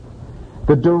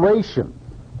 The duration.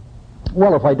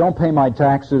 Well, if I don't pay my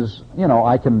taxes,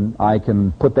 I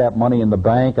can put that money in the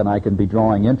bank and I can be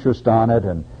drawing interest on it,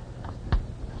 and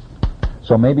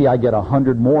so maybe I get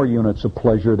 100 more units of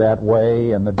pleasure that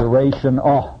way. And the duration,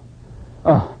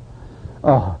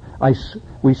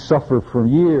 we suffer for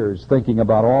years thinking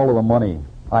about all of the money.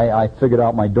 I figured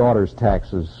out my daughter's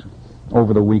taxes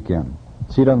over the weekend.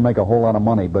 She doesn't make a whole lot of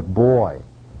money, but boy,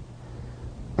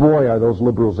 are those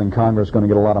liberals in Congress going to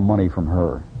get a lot of money from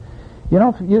her.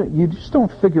 You just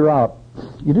don't figure out,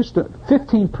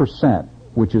 15%,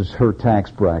 which is her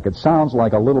tax bracket, sounds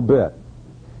like a little bit.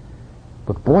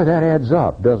 But boy, that adds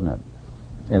up, doesn't it?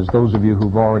 As those of you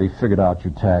who've already figured out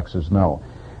your taxes know.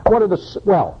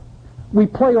 We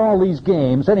play all these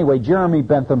games. Anyway, Jeremy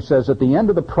Bentham says at the end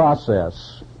of the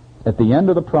process,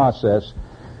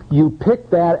 you pick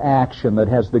that action that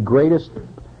has the greatest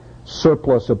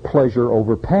surplus of pleasure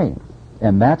over pain.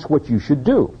 And that's what you should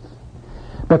do.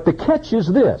 But the catch is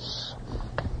this.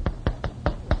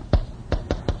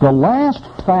 The last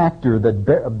factor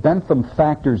that Bentham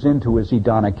factors into his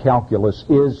hedonic calculus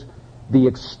is the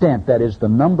extent, that is, the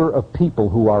number of people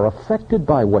who are affected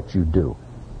by what you do.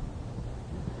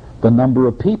 The number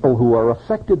of people who are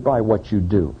affected by what you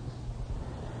do.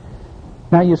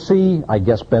 Now, you see, I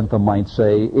guess Bentham might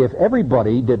say, if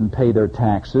everybody didn't pay their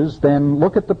taxes, then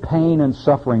look at the pain and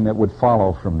suffering that would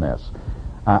follow from this.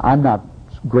 I'm not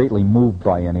greatly moved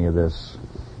by any of this,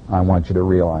 I want you to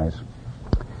realize.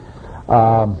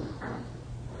 But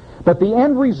the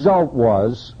end result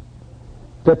was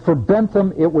that for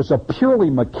Bentham it was a purely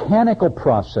mechanical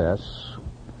process.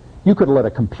 You could let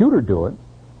a computer do it.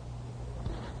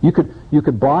 You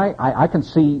could buy, I can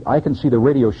see the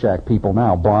Radio Shack people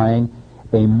now buying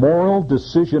a moral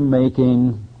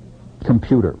decision-making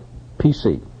computer,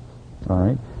 PC, all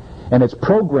right? And it's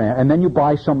programmed, and then you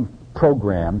buy some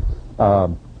program.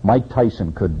 Mike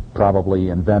Tyson could probably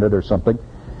invent it or something.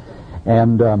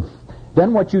 And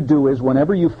then what you do is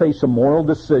whenever you face a moral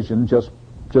decision, just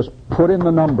put in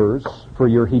the numbers for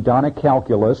your hedonic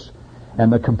calculus,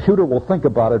 and the computer will think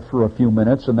about it for a few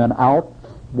minutes, and then out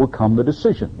will come the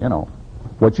decision,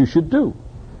 what you should do.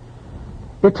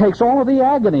 It takes all of the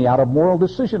agony out of moral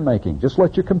decision-making. Just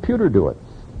let your computer do it.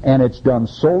 And it's done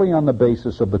solely on the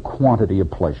basis of the quantity of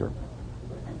pleasure.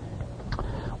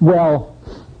 Well,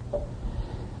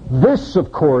 this,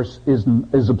 of course, is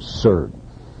absurd.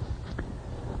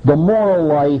 The moral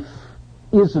life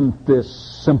isn't this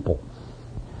simple.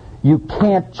 You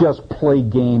can't just play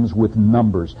games with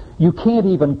numbers. You can't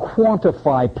even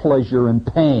quantify pleasure and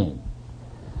pain.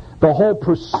 The whole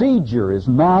procedure is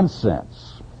nonsense.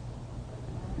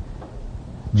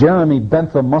 Jeremy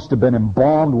Bentham must have been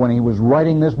embalmed when he was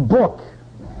writing this book.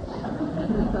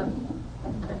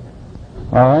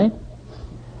 All right?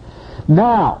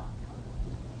 Now,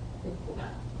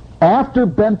 after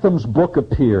Bentham's book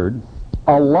appeared,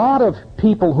 a lot of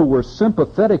people who were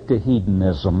sympathetic to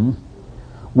hedonism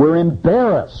were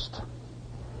embarrassed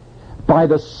by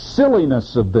the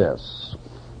silliness of this,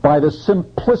 by the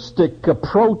simplistic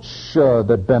approach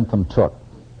that Bentham took.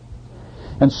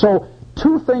 And so,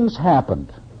 two things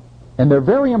happened, and they're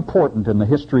very important in the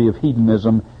history of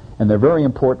hedonism, and they're very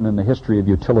important in the history of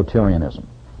utilitarianism.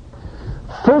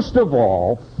 First of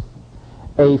all,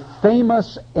 a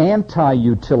famous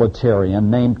anti-utilitarian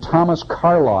named Thomas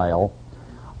Carlyle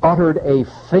uttered a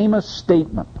famous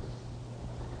statement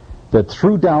that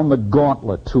threw down the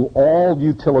gauntlet to all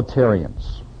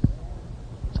utilitarians.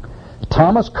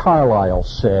 Thomas Carlyle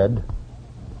said,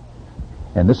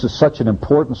 and this is such an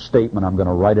important statement, I'm going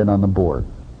to write it on the board.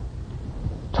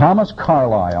 Thomas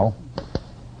Carlyle,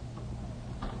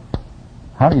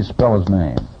 how do you spell his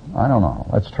name? I don't know.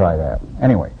 Let's try that.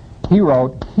 Anyway, He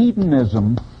wrote,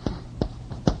 hedonism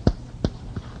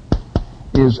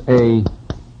is a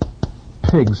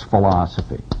pig's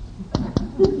philosophy.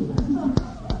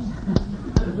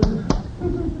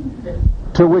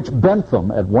 To which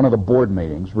Bentham, at one of the board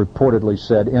meetings, reportedly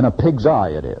said, in a pig's eye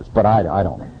it is, but I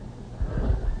don't know.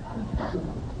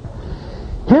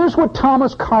 Here's what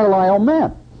Thomas Carlyle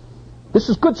meant. This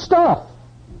is good stuff.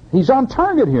 He's on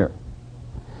target here.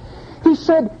 He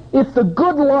said, if the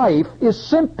good life is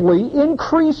simply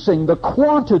increasing the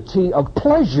quantity of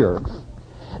pleasure,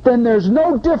 then there's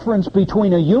no difference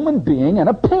between a human being and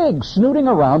a pig snooting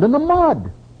around in the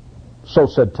mud. So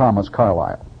said Thomas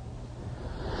Carlyle.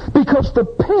 Because the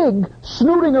pig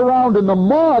snooting around in the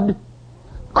mud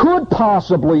could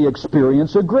possibly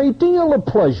experience a great deal of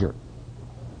pleasure.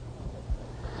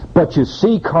 But you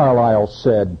see, Carlyle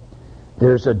said,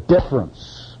 there's a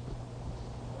difference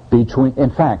between,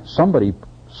 in fact,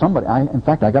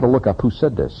 I got to look up who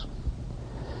said this.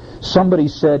 Somebody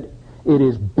said, it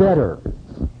is better,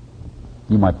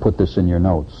 you might put this in your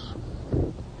notes,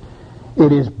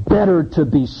 it is better to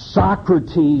be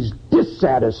Socrates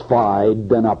dissatisfied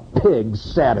than a pig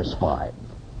satisfied.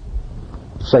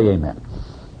 Say amen.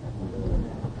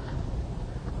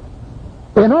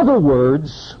 In other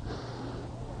words,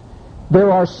 there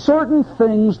are certain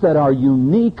things that are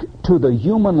unique to the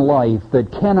human life that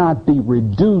cannot be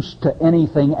reduced to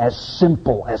anything as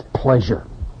simple as pleasure.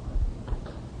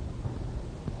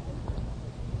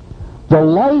 The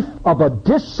life of a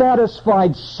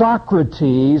dissatisfied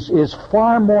Socrates is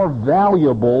far more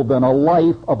valuable than a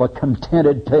life of a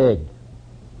contented pig.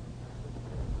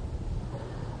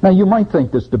 Now, you might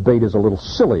think this debate is a little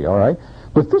silly, all right?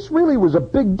 But this really was a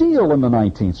big deal in the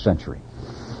 19th century.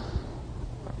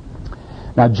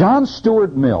 Now, John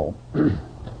Stuart Mill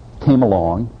came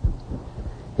along.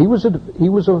 He was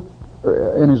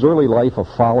in his early life a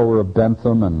follower of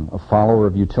Bentham and a follower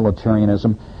of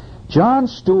utilitarianism. John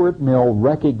Stuart Mill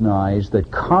recognized that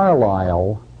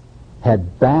Carlyle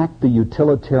had backed the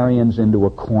utilitarians into a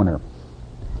corner.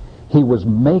 He was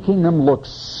making them look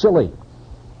silly.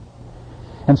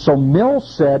 And so Mill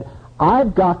said,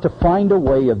 I've got to find a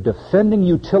way of defending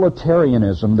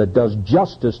utilitarianism that does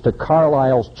justice to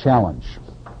Carlyle's challenge.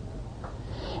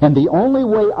 And the only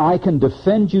way I can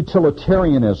defend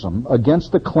utilitarianism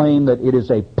against the claim that it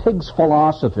is a pig's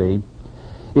philosophy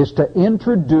is to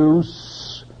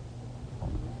introduce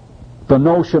the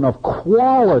notion of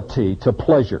quality to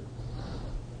pleasure.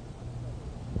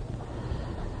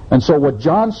 And so what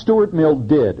John Stuart Mill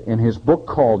did in his book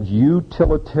called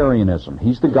Utilitarianism,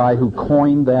 he's the guy who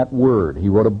coined that word. He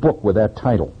wrote a book with that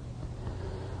title.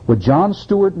 What John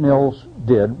Stuart Mill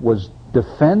did was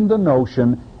defend the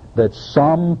notion that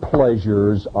some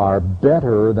pleasures are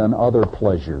better than other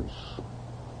pleasures.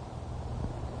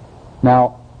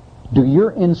 Now, do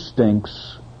your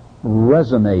instincts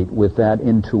resonate with that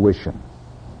intuition?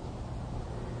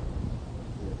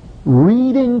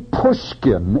 Reading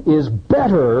Pushkin is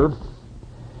better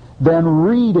than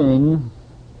reading...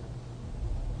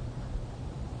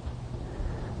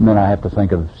 And then I have to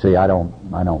think of, I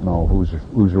don't know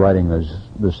who's writing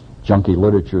this junky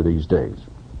literature these days.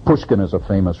 Pushkin is a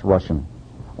famous Russian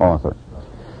author.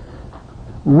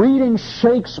 Reading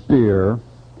Shakespeare,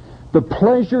 the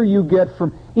pleasure you get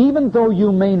from, even though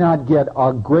you may not get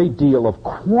a great deal of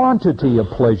quantity of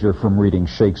pleasure from reading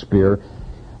Shakespeare,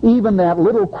 even that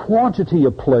little quantity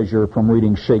of pleasure from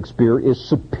reading Shakespeare is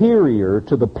superior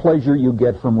to the pleasure you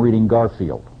get from reading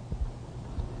Garfield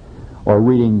or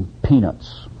reading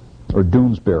Peanuts or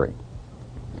Doonesbury.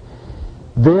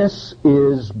 This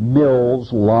is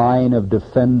Mill's line of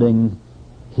defending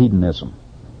hedonism.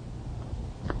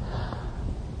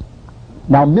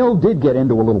 Now, Mill did get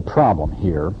into a little problem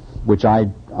here, which I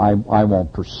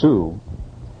won't pursue.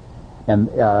 And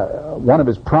one of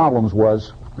his problems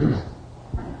was,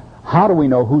 how do we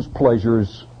know whose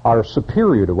pleasures are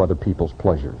superior to other people's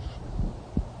pleasures?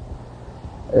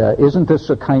 Isn't this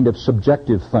a kind of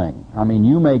subjective thing? I mean,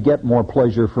 you may get more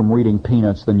pleasure from reading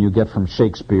Peanuts than you get from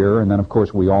Shakespeare, and then, of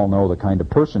course, we all know the kind of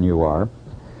person you are.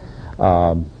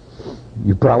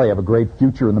 You probably have a great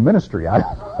future in the ministry. I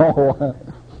don't know.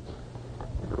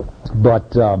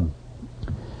 But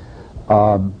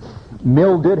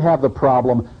Mill did have the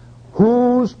problem,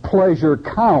 whose pleasure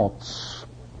counts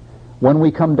when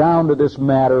we come down to this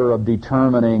matter of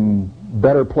determining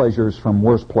better pleasures from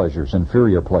worse pleasures,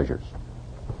 inferior pleasures.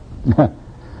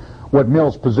 What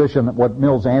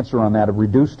Mill's answer on that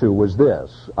reduced to was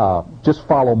this: just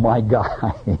follow my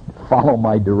guide, follow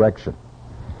my direction.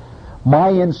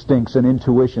 My instincts and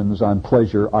intuitions on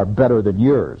pleasure are better than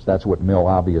yours. That's what Mill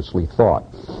obviously thought.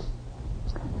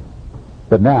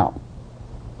 But now,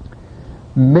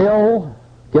 Mill,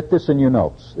 get this in your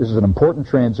notes. This is an important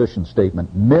transition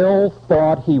statement. Mill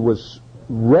thought he was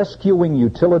rescuing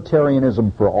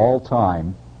utilitarianism for all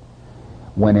time,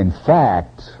 when in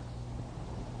fact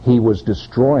he was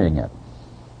destroying it.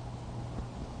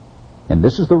 And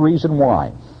this is the reason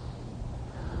why.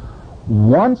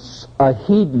 Once a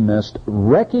hedonist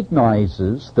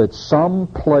recognizes that some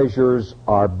pleasures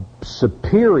are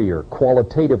superior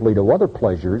qualitatively to other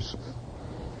pleasures,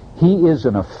 he is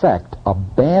in effect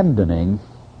abandoning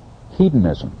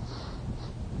hedonism.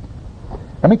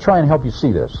 Let me try and help you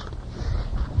see this.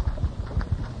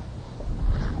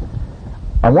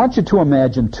 I want you to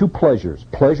imagine two pleasures.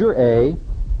 Pleasure A,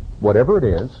 whatever it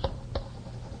is,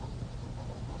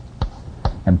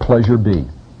 and pleasure B.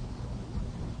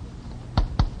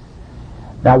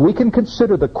 Now, we can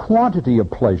consider the quantity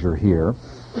of pleasure here,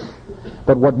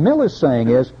 but what Mill is saying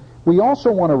is we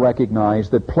also want to recognize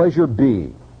that pleasure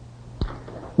B,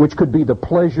 which could be the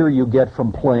pleasure you get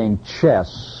from playing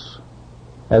chess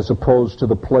as opposed to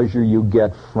the pleasure you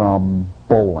get from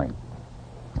bowling.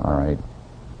 All right.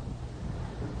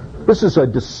 This is a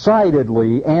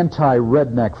decidedly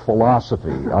anti-redneck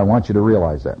philosophy. I want you to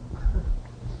realize that.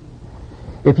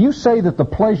 If you say that the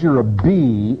pleasure of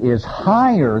B is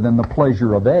higher than the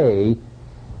pleasure of A,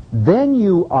 then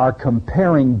you are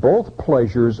comparing both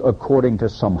pleasures according to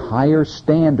some higher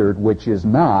standard which is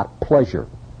not pleasure.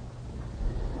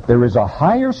 There is a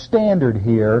higher standard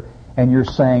here, and you're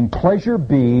saying pleasure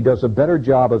B does a better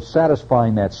job of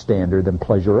satisfying that standard than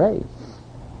pleasure A.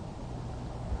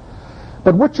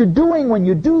 But what you're doing when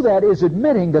you do that is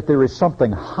admitting that there is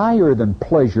something higher than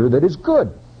pleasure that is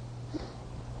good.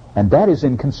 And that is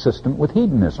inconsistent with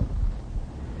hedonism.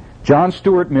 John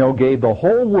Stuart Mill gave the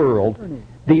whole world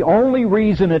the only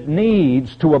reason it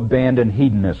needs to abandon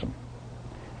hedonism,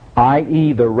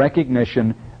 i.e. the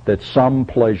recognition that some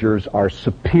pleasures are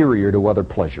superior to other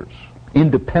pleasures,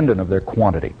 independent of their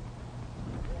quantity.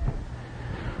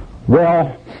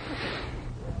 Well,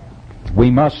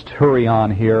 we must hurry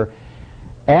on here.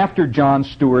 After John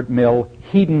Stuart Mill,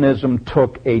 hedonism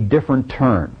took a different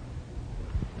turn.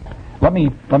 Let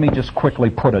me just quickly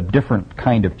put a different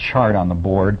kind of chart on the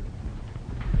board.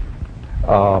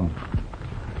 And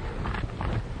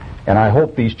I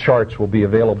hope these charts will be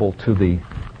available to the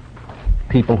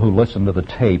people who listen to the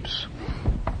tapes.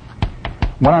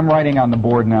 What I'm writing on the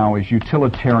board now is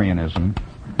utilitarianism.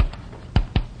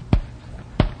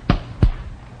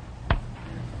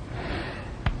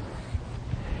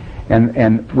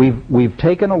 And we've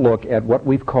taken a look at what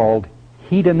we've called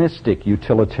hedonistic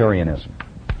utilitarianism.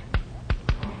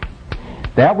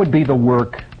 That would be the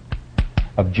work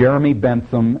of Jeremy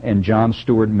Bentham and John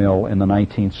Stuart Mill in the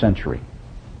 19th century.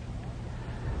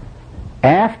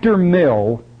 After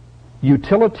Mill,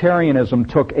 utilitarianism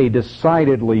took a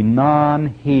decidedly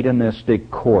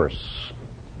non-hedonistic course.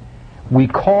 We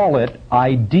call it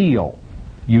ideal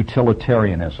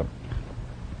utilitarianism.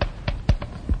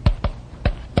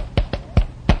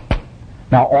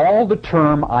 Now, all the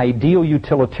term ideal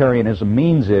utilitarianism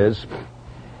means is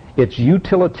it's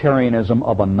utilitarianism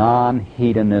of a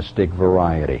non-hedonistic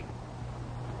variety.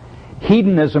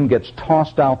 Hedonism gets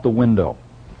tossed out the window.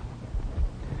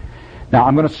 Now,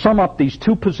 I'm going to sum up these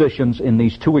two positions in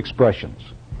these two expressions.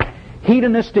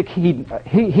 Hedonistic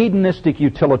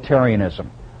utilitarianism.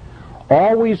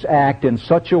 Always act in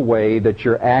such a way that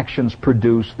your actions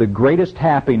produce the greatest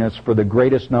happiness for the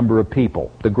greatest number of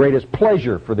people, the greatest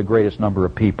pleasure for the greatest number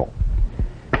of people.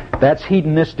 That's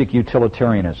hedonistic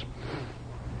utilitarianism.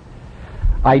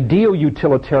 Ideal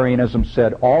utilitarianism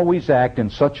said, always act in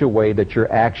such a way that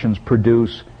your actions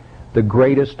produce the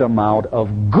greatest amount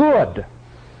of good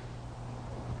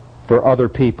for other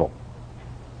people.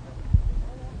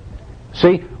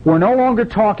 See, we're no longer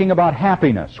talking about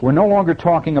happiness. We're no longer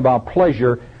talking about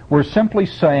pleasure. We're simply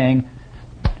saying,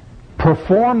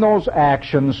 perform those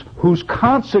actions whose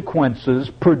consequences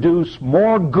produce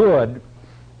more good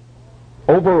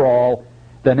overall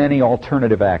than any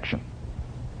alternative action.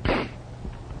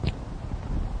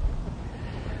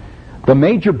 The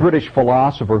major British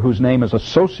philosopher whose name is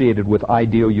associated with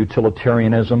ideal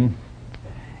utilitarianism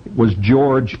was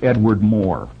George Edward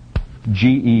Moore,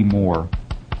 G.E. Moore,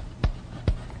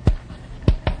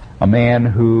 a man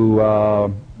who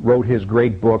wrote his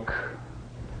great book,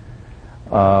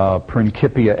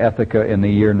 Principia Ethica, in the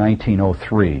year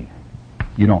 1903.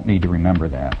 You don't need to remember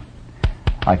that.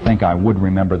 I think I would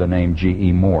remember the name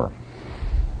G.E. Moore.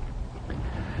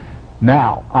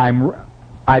 Now,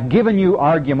 I've given you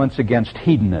arguments against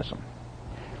hedonism.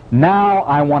 Now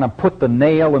I want to put the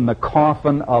nail in the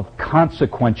coffin of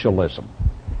consequentialism.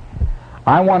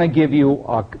 I want to give you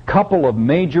a couple of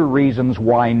major reasons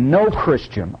why no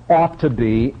Christian ought to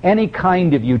be any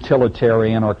kind of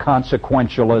utilitarian or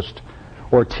consequentialist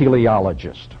or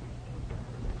teleologist.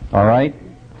 All right?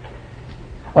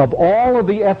 Of all of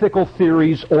the ethical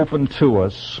theories open to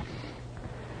us,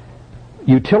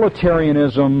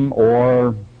 utilitarianism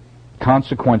or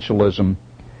consequentialism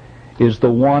is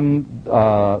the one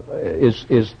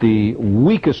is the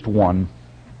weakest one.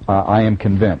 I am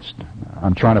convinced.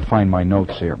 I'm trying to find my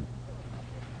notes here.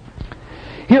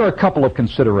 Here are a couple of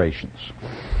considerations.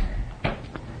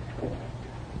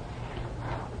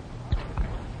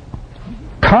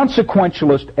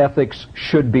 Consequentialist ethics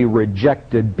should be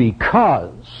rejected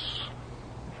because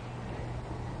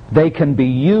they can be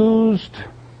used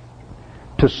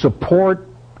to support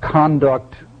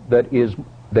conduct that is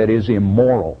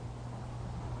immoral.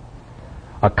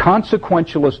 A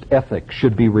consequentialist ethic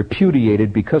should be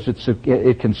repudiated because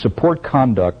it can support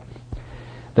conduct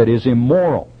that is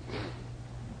immoral.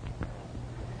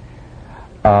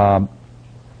 And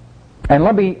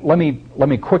let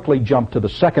me quickly jump to the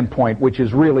second point, which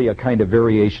is really a kind of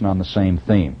variation on the same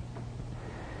theme.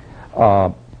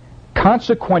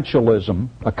 Consequentialism,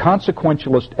 a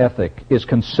consequentialist ethic, is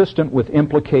consistent with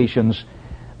implications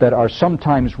that are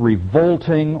sometimes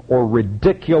revolting or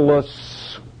ridiculous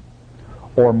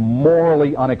or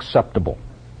morally unacceptable.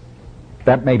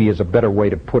 That maybe is a better way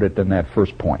to put it than that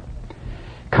first point.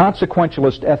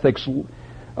 Consequentialist ethics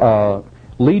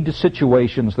lead to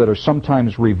situations that are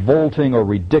sometimes revolting or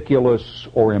ridiculous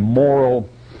or immoral.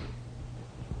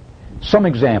 Some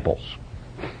examples.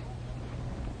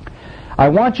 I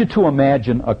want you to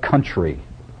imagine a country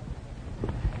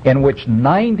in which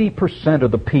 90%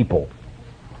 of the people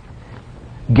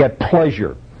get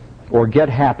pleasure or get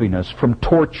happiness from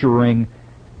torturing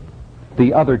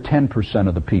the other 10%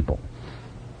 of the people.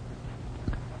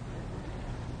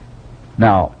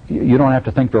 Now, you don't have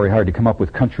to think very hard to come up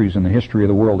with countries in the history of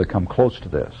the world that come close to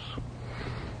this.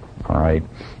 All right.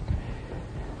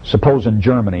 Suppose in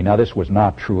Germany, now this was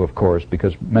not true, of course,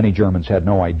 because many Germans had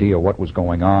no idea what was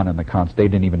going on, and they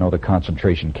didn't even know the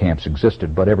concentration camps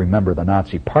existed, but every member of the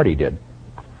Nazi Party did.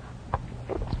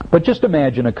 But just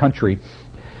imagine a country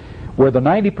where the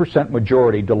 90%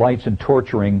 majority delights in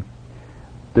torturing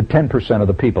the 10% of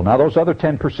the people. Now, those other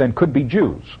 10% could be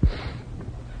Jews,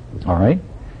 all right,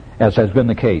 as has been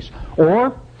the case.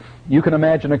 Or you can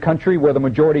imagine a country where the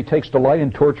majority takes delight in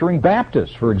torturing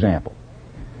Baptists, for example,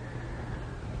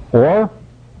 or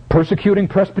persecuting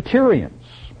Presbyterians.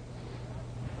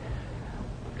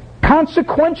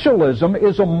 Consequentialism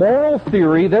is a moral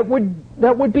theory that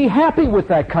would be happy with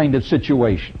that kind of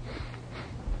situation.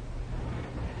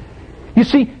 You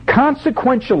see,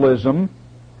 consequentialism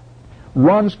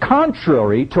runs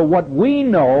contrary to what we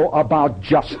know about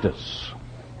justice,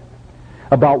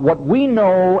 about what we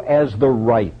know as the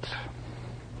right.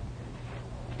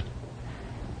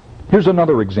 Here's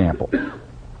another example.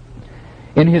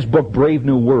 In his book Brave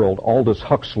New World, Aldous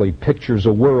Huxley pictures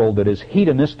a world that is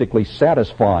hedonistically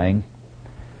satisfying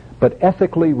but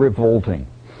ethically revolting.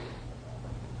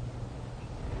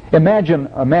 Imagine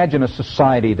a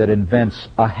society that invents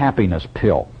a happiness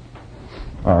pill,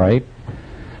 all right?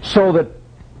 So that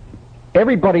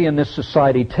everybody in this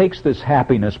society takes this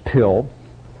happiness pill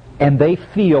and they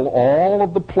feel all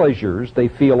of the pleasures, they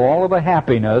feel all of the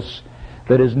happiness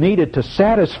that is needed to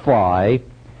satisfy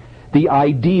the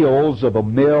ideals of a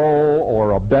Mill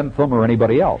or a Bentham or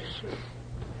anybody else.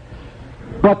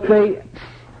 But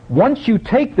once you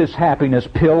take this happiness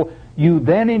pill, you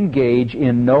then engage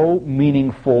in no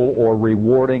meaningful or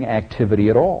rewarding activity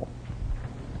at all.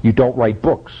 You don't write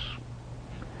books.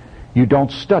 You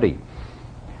don't study.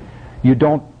 You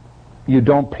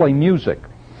don't play music.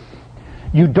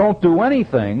 You don't do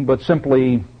anything but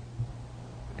simply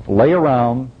lay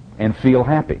around and feel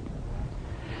happy.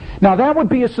 Now, that would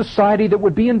be a society that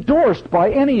would be endorsed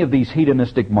by any of these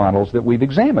hedonistic models that we've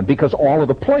examined, because all of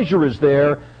the pleasure is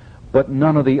there, but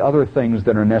none of the other things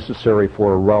that are necessary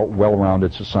for a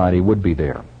well-rounded society would be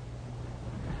there.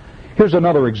 Here's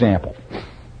another example.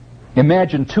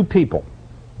 Imagine two people.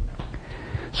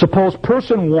 Suppose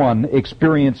person one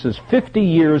experiences 50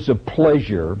 years of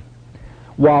pleasure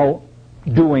while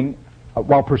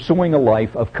pursuing a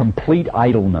life of complete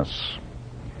idleness.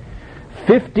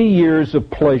 50 years of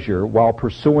pleasure while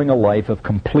pursuing a life of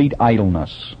complete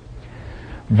idleness,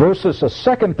 versus a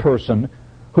second person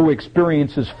who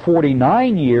experiences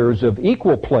 49 years of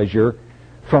equal pleasure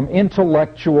from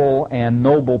intellectual and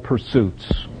noble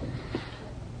pursuits.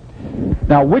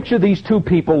 Now, which of these two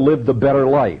people lived the better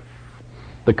life?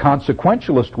 The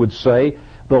consequentialist would say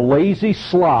the lazy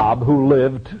slob who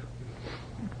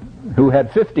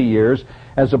had 50 years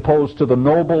as opposed to the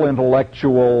noble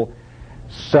intellectual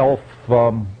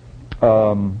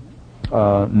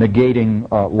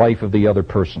self-negating life of the other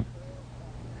person.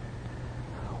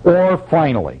 Or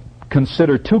finally,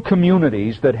 consider two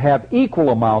communities that have equal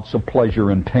amounts of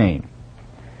pleasure and pain.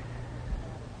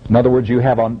 In other words, you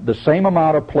have the same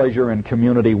amount of pleasure in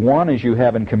community 1 as you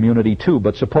have in community 2.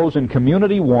 But suppose in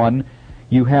community 1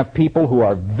 you have people who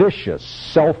are vicious,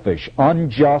 selfish,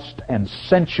 unjust, and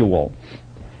sensual.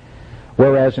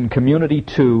 Whereas in community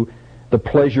 2, the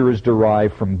pleasure is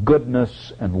derived from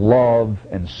goodness and love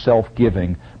and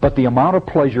self-giving. But the amount of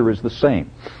pleasure is the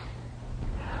same.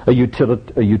 A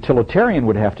utilitarian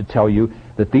would have to tell you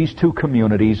that these two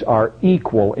communities are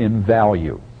equal in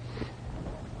value.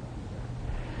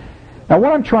 Now,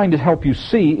 what I'm trying to help you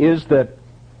see is that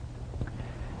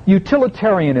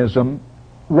utilitarianism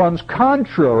runs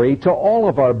contrary to all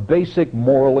of our basic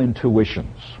moral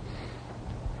intuitions.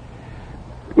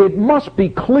 It must be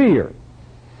clear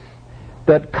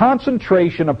that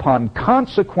concentration upon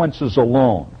consequences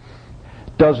alone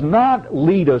does not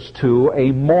lead us to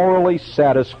a morally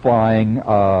satisfying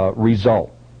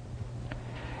result.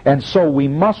 And so we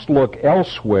must look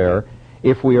elsewhere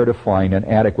if we are to find an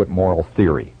adequate moral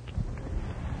theory.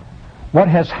 What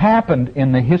has happened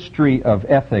in the history of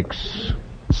ethics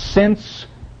since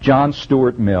John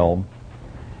Stuart Mill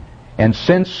and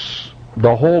since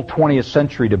the whole 20th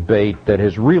century debate that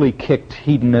has really kicked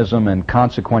hedonism and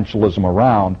consequentialism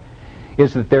around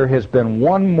is that there has been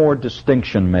one more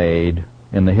distinction made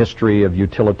in the history of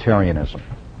utilitarianism.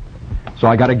 So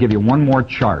I got to give you one more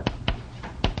chart.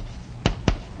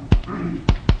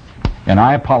 And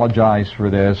I apologize for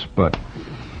this, but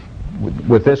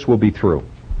with this we'll be through.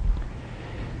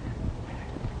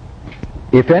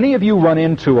 If any of you run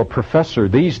into a professor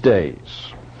these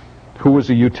days who is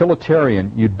a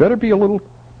utilitarian, you'd better be a little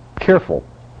careful.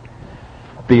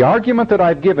 The argument that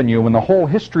I've given you and the whole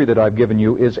history that I've given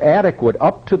you is adequate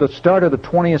up to the start of the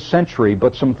 20th century,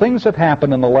 but some things have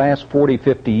happened in the last 40,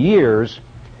 50 years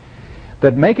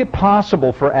that make it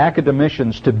possible for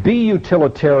academicians to be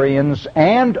utilitarians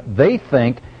and, they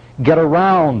think, get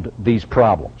around these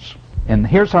problems. And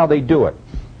here's how they do it.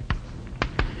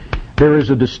 There is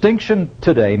a distinction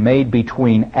today made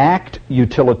between act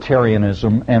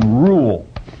utilitarianism and rule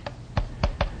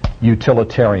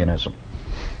utilitarianism.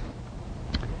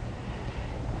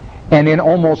 And in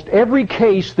almost every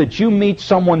case that you meet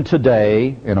someone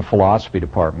today in a philosophy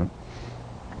department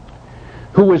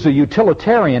who is a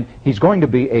utilitarian, he's going to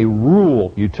be a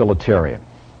rule utilitarian.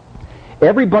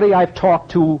 Everybody I've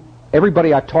talked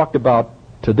about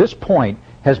to this point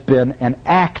has been an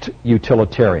act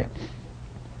utilitarian.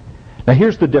 Now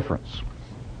here's the difference.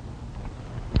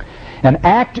 An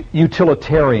act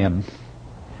utilitarian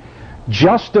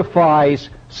justifies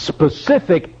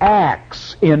specific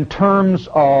acts in terms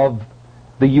of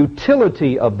the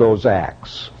utility of those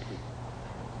acts.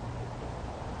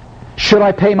 Should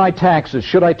I pay my taxes?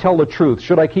 Should I tell the truth?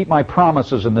 Should I keep my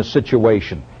promises in this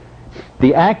situation?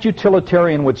 The act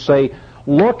utilitarian would say,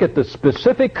 look at the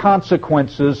specific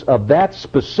consequences of that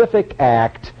specific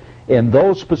act in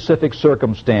those specific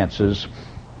circumstances,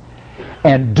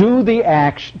 and do the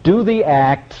action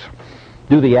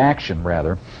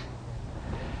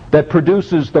that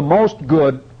produces the most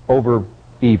good over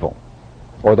evil,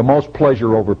 or the most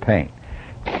pleasure over pain.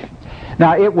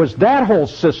 Now, it was that whole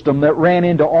system that ran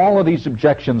into all of these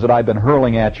objections that I've been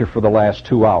hurling at you for the last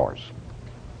 2 hours.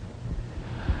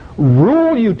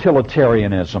 Rule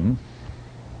utilitarianism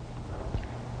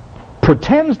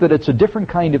pretends that it's a different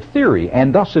kind of theory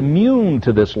and thus immune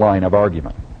to this line of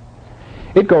argument.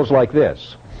 It goes like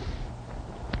this.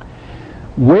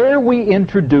 Where we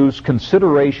introduce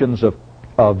considerations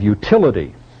of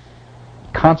utility,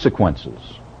 consequences,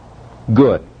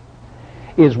 good,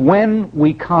 is when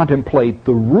we contemplate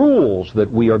the rules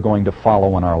that we are going to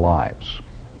follow in our lives.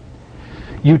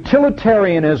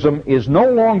 Utilitarianism is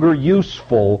no longer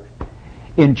useful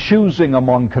in choosing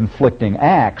among conflicting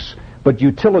acts, but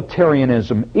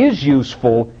utilitarianism is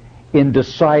useful in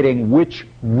deciding which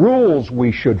rules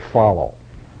we should follow.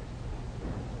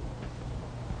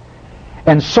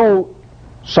 And so,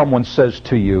 someone says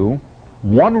to you,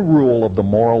 one rule of the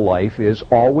moral life is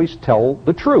always tell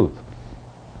the truth.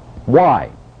 Why?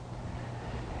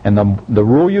 And the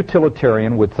rule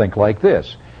utilitarian would think like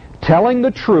this. Telling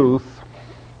the truth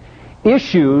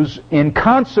issues in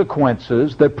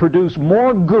consequences that produce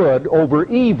more good over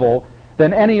evil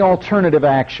than any alternative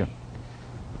action.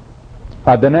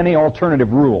 Than any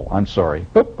alternative rule, I'm sorry.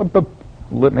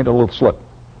 Let me do a little slip.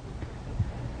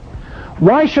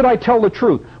 Why should I tell the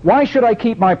truth? Why should I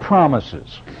keep my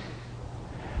promises?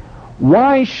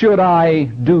 Why should I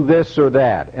do this or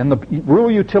that? And the rule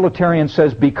utilitarian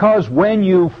says, because when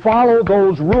you follow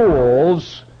those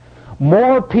rules,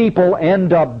 more people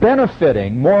end up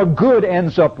benefiting, more good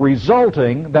ends up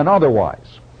resulting than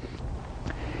otherwise.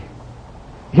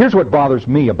 Here's what bothers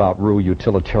me about rule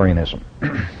utilitarianism.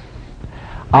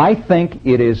 I think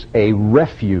it is a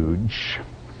refuge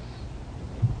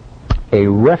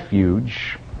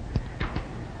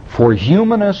for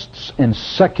humanists and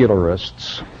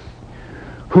secularists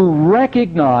who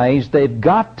recognize they've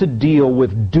got to deal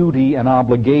with duty and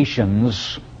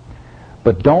obligations,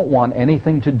 but don't want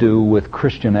anything to do with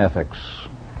Christian ethics.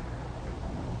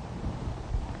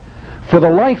 For the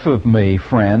life of me,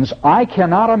 friends, I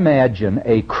cannot imagine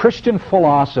a Christian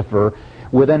philosopher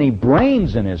with any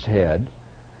brains in his head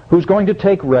who's going to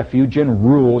take refuge in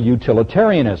rule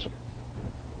utilitarianism.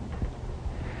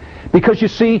 Because you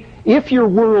see, if your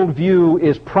worldview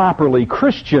is properly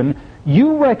Christian,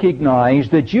 you recognize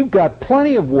that you've got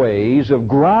plenty of ways of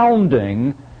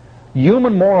grounding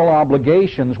human moral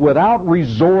obligations without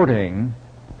resorting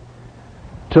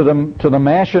to the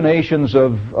machinations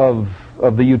of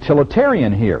the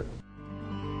utilitarian here.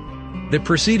 The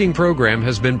preceding program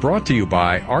has been brought to you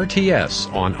by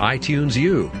RTS on iTunes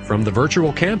U from the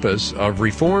virtual campus of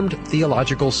Reformed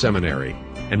Theological Seminary,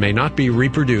 and may not be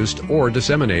reproduced or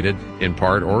disseminated, in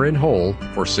part or in whole,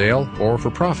 for sale or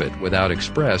for profit without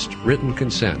expressed written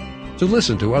consent. To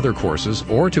listen to other courses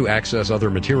or to access other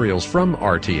materials from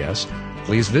RTS,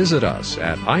 please visit us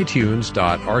at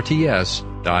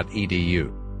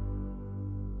itunes.rts.edu.